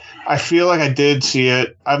 I feel like I did see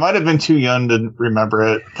it. I might have been too young to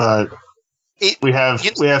remember it, but we have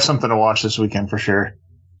something to watch this weekend for sure.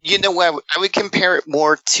 You know what? I would compare it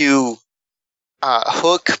more to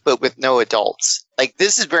Hook, but with no adults. Like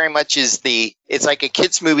this is very much it's like a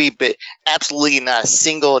kids movie, but absolutely not a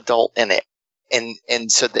single adult in it.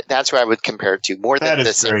 And so that's what I would compare it to more than that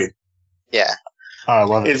is great. Yeah. Oh, I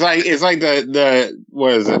love it. It's like the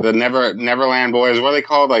what is it? The Neverland Boys. What are they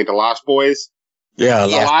called? Like the Lost Boys. Yeah.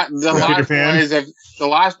 The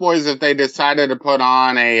Lost Boys. If they decided to put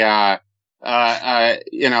on a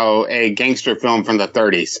gangster film from the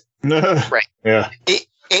 30s. Right. Yeah.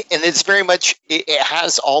 And it's very much, it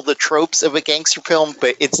has all the tropes of a gangster film,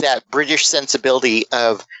 but it's that British sensibility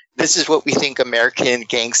of this is what we think American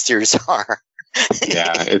gangsters are.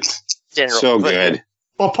 Yeah, So good.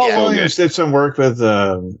 Well, Paul Yeah. Williams did some work with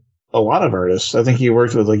a lot of artists. I think he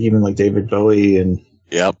worked with even David Bowie, and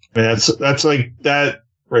Yep. I mean, that's like that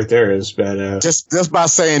right there is badass. Just by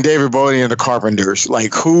saying David Bowie and the Carpenters,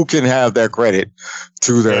 like who can have that credit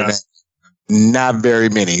to their name? Not very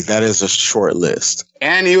many. That is a short list.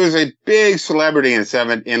 And he was a big celebrity in the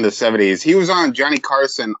 70s. He was on Johnny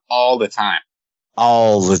Carson all the time.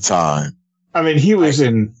 All the time. I mean, he was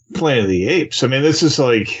in Planet of the Apes. I mean, this is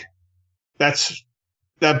like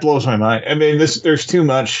that blows my mind. I mean, there's too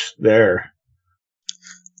much there.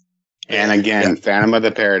 And again, Phantom of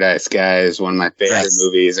the Paradise, guys, one of my favorite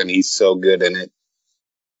movies, and he's so good in it.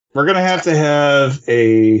 We're gonna have to have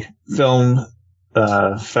a film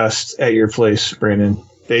fest at your place, Brandon,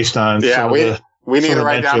 based on we need to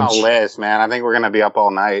write down a list, man. I think we're gonna be up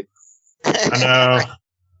all night. I know.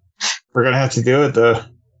 We're gonna have to do it though.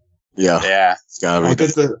 Yeah. It's gotta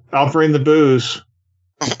be. I'll bring the booze.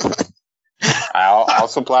 I'll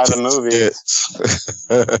supply the movies.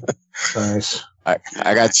 Nice.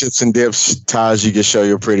 I got chips and dips. Taj, you can show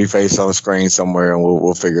your pretty face on the screen somewhere, and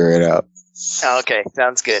we'll figure it out. Okay,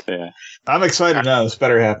 sounds good. Yeah. I'm excited now. This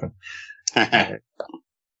better happen.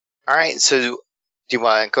 All right, so do you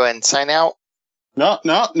want to go ahead and sign out? No.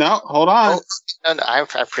 Hold on. No, I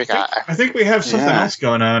forgot. I think we have something else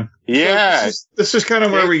going on. Yeah. So this is kind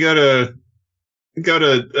of where we go to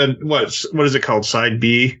what is it called? Side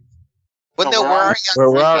B. Well, no,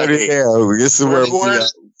 we're already there. This is where we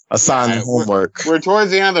assign homework. We're towards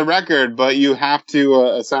the end of the record, but you have to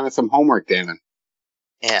assign us some homework, Damon.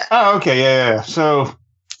 Yeah. Oh, okay, yeah. So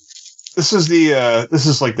this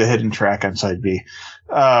is like the hidden track on side B.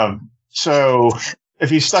 So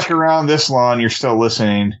if you stuck around this long, you're still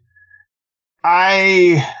listening.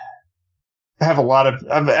 I have a lot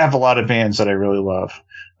of bands that I really love.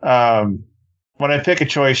 When I pick a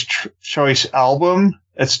choice album,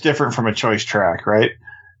 it's different from a choice track, right?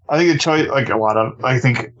 I think I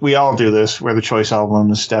think we all do this, where the choice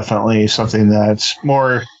album is definitely something that's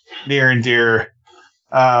more near and dear.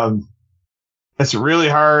 It's really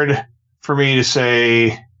hard for me to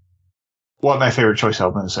say what my favorite choice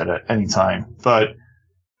album is at any time, but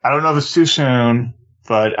I don't know if it's too soon,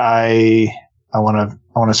 but I want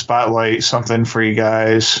to spotlight something for you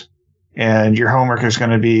guys, and your homework is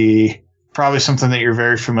going to be probably something that you're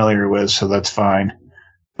very familiar with, so that's fine.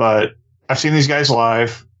 But I've seen these guys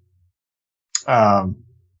live. The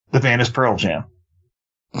band is Pearl Jam.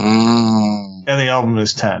 And the album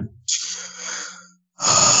is 10.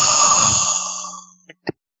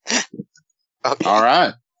 Okay. All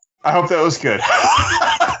right. I hope that was good.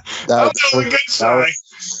 That was a good sigh.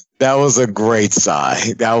 That was a great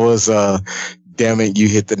sigh. That was a damn it, you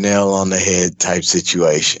hit the nail on the head type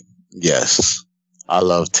situation. Yes. I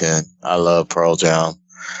love 10. I love Pearl Jam.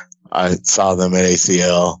 I saw them at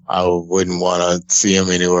ACL. I wouldn't want to see them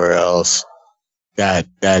anywhere else. That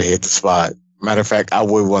hit the spot. Matter of fact, I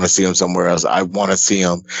would want to see them somewhere else. I want to see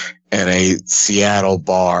them in a Seattle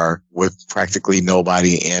bar with practically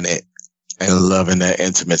nobody in it and loving that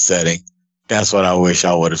intimate setting. That's what I wish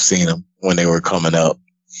I would have seen them when they were coming up.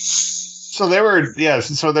 So they're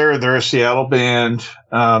a Seattle band.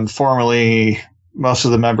 Formerly, most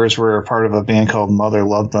of the members were a part of a band called Mother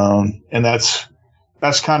Love Bone, and that's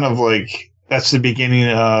kind of like that's the beginning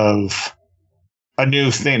of a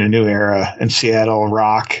new thing, a new era in Seattle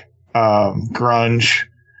rock, grunge.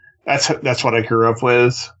 That's what I grew up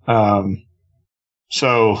with.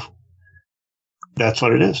 So that's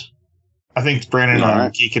what it is. I think Brandon and I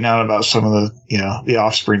are geeking out about some of the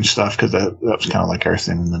Offspring stuff because that was kind of like our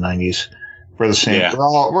thing in the 90s. We're the same. Yeah.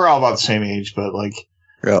 We're all about the same age, but like,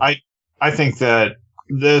 yeah. I think that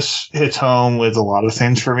this hits home with a lot of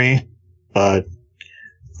things for me, but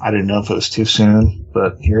I didn't know if it was too soon,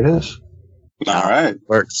 but here it is. All right.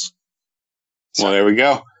 Works. Well, there we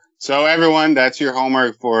go. So everyone, that's your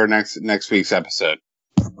homework for next week's episode.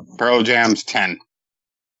 Pearl Jam's 10.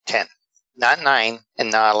 10. Not 9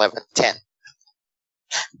 and not 11. 10.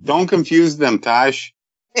 Don't confuse them, Taj.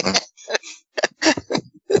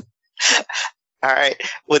 All right.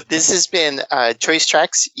 Well, this has been Choice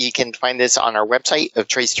Tracks. You can find this on our website of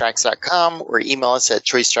choicetracks.com or email us at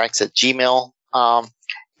choicetracks@gmail.com.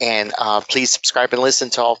 And please subscribe and listen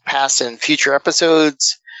to all past and future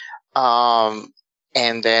episodes. And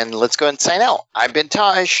then let's go and sign out. I've been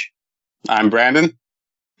Taj. I'm Brandon.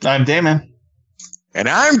 I'm Damon. And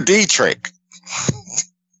I'm Dietrich.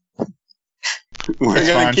 We're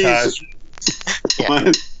gonna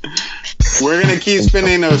keep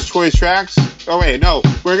spinning those choice tracks. Oh wait, no,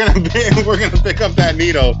 we're gonna pick up that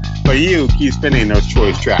needle, but you keep spinning those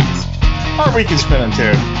choice tracks. Or we can spin them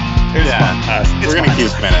too. We're gonna keep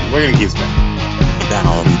spinning. We're gonna keep spinning.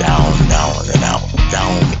 Down.